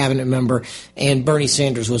a cabinet member, and Bernie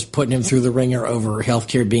Sanders was putting him through the ringer over health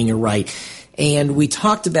care being a right. And we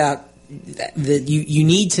talked about that you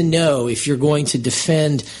need to know if you're going to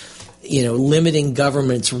defend, limiting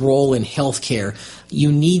government's role in health care,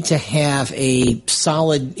 you need to have a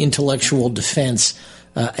solid intellectual defense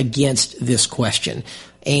against this question.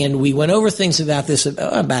 And we went over things about this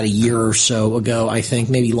about a year or so ago, I think,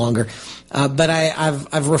 maybe longer. But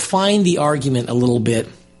I've refined the argument a little bit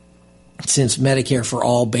since Medicare for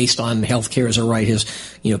all, based on health care as a right, has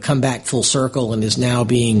come back full circle and is now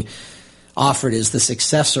being offered as the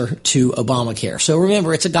successor to Obamacare. So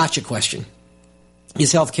remember, it's a gotcha question.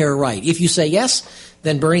 Is health care a right? If you say yes,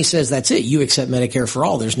 then Bernie says that's it. You accept Medicare for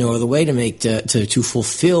all. There's no other way to make to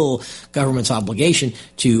fulfill government's obligation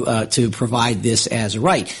to provide this as a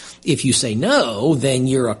right. If you say no, then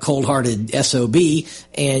you're a cold-hearted SOB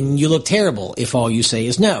and you look terrible if all you say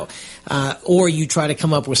is no. Or you try to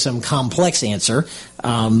come up with some complex answer,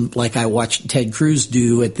 like I watched Ted Cruz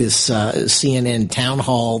do at this CNN town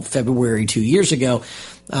hall February 2 years ago.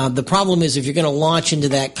 The problem is, if you're going to launch into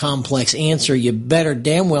that complex answer, you better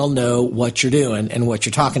damn well know what you're doing and what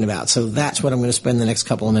you're talking about. So that's what I'm going to spend the next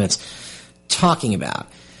couple of minutes talking about.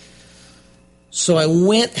 So I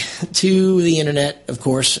went to the internet, of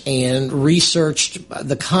course, and researched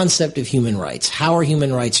the concept of human rights. How are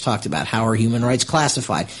human rights talked about? How are human rights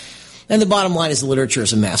classified? And the bottom line is the literature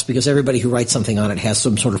is a mess, because everybody who writes something on it has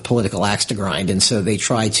some sort of political axe to grind. And so they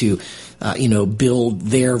try to, build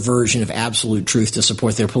their version of absolute truth to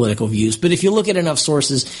support their political views. But if you look at enough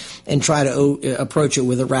sources and try to approach it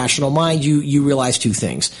with a rational mind, you realize two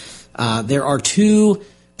things. There are two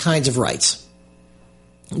kinds of rights.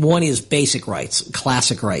 One is basic rights,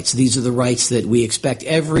 classic rights. These are the rights that we expect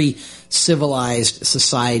every civilized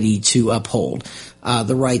society to uphold.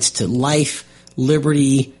 The rights to life,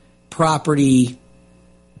 liberty, property,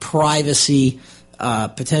 privacy,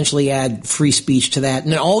 potentially add free speech to that.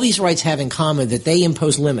 And all these rights have in common that they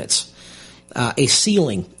impose limits, a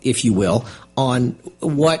ceiling, if you will, on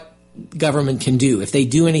what government can do. If they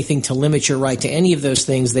do anything to limit your right to any of those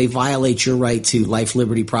things, they violate your right to life,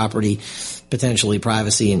 liberty, property, potentially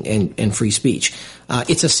privacy, and free speech.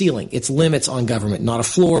 It's a ceiling. It's limits on government, not a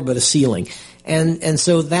floor, but a ceiling. And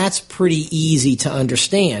so that's pretty easy to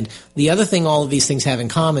understand. The other thing all of these things have in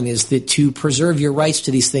common is that to preserve your rights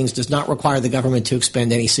to these things does not require the government to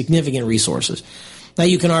expend any significant resources. Now,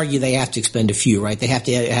 you can argue they have to expend a few, right? They have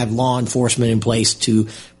to have law enforcement in place to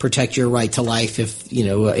protect your right to life. If,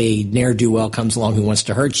 a ne'er-do-well comes along who wants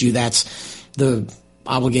to hurt you, that's the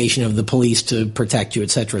obligation of the police to protect you,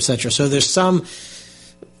 et cetera, et cetera. So there's some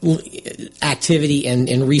activity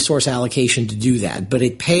and resource allocation to do that, but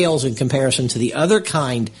it pales in comparison to the other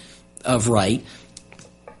kind of right,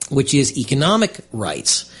 which is economic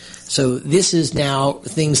rights. So this is now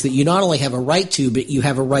things that you not only have a right to, but you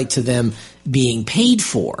have a right to them being paid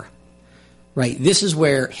for, right? This is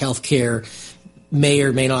where health care may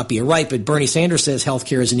or may not be a right, but Bernie Sanders says health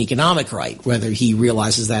care is an economic right, whether he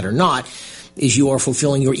realizes that or not, is you are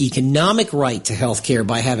fulfilling your economic right to health care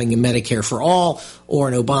by having a Medicare for all or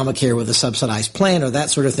an Obamacare with a subsidized plan or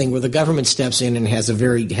that sort of thing where the government steps in and has a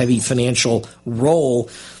very heavy financial role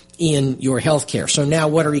in your health care. So now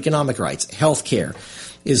what are economic rights? Health care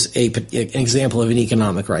is an example of an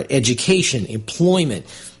economic right. Education, employment,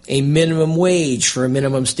 a minimum wage for a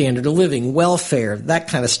minimum standard of living, welfare, that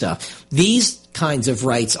kind of stuff. These kinds of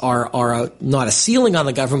rights are not a ceiling on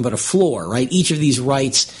the government, but a floor, right? Each of these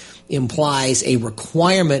rights implies a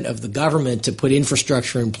requirement of the government to put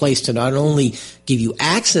infrastructure in place to not only give you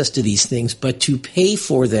access to these things, but to pay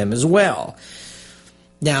for them as well.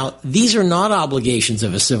 Now, these are not obligations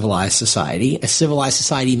of a civilized society. A civilized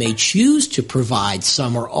society may choose to provide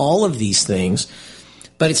some or all of these things,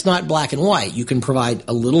 but it's not black and white. You can provide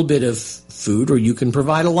a little bit of food or you can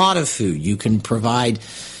provide a lot of food. You can provide,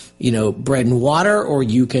 bread and water, or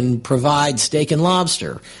you can provide steak and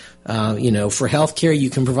lobster. For healthcare,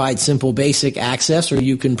 you can provide simple basic access, or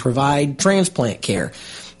you can provide transplant care.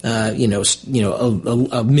 A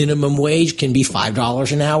minimum wage can be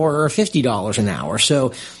 $5 an hour or $50 an hour.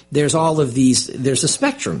 So there's all of these, there's a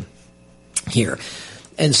spectrum here.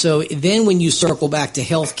 And so then when you circle back to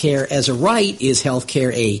healthcare as a right, is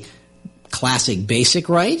healthcare a classic basic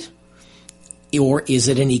right? Or is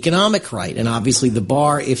it an economic right? And obviously the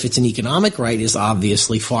bar, if it's an economic right, is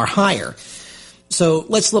obviously far higher. So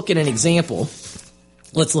let's look at an example.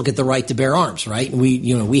 Let's look at the right to bear arms, right?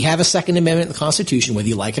 We have a Second Amendment in the Constitution, whether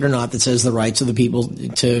you like it or not, that says the rights of the people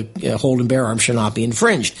to hold and bear arms should not be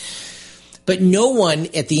infringed. But no one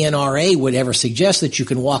at the NRA would ever suggest that you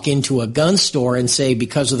can walk into a gun store and say,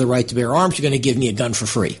 because of the right to bear arms, you're going to give me a gun for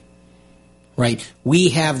free, right? We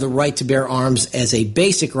have the right to bear arms as a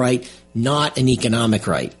basic right, not an economic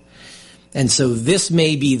right. And so this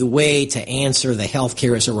may be the way to answer the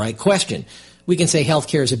healthcare as a right question. We can say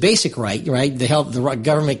healthcare is a basic right, right? The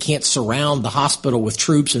government can't surround the hospital with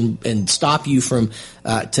troops and stop you from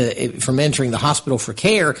entering the hospital for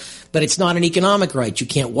care, but it's not an economic right. You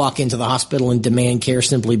can't walk into the hospital and demand care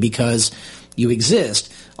simply because you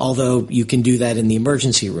exist, although you can do that in the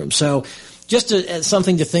emergency room. So just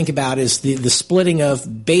something to think about is the splitting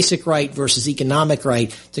of basic right versus economic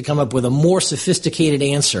right to come up with a more sophisticated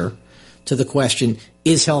answer to the question,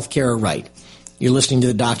 is healthcare a right? You're listening to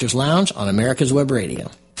the Doctor's Lounge on America's Web Radio.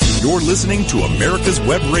 You're listening to America's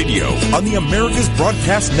Web Radio on the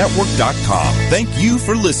AmericasBroadcastNetwork.com. Thank you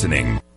for listening.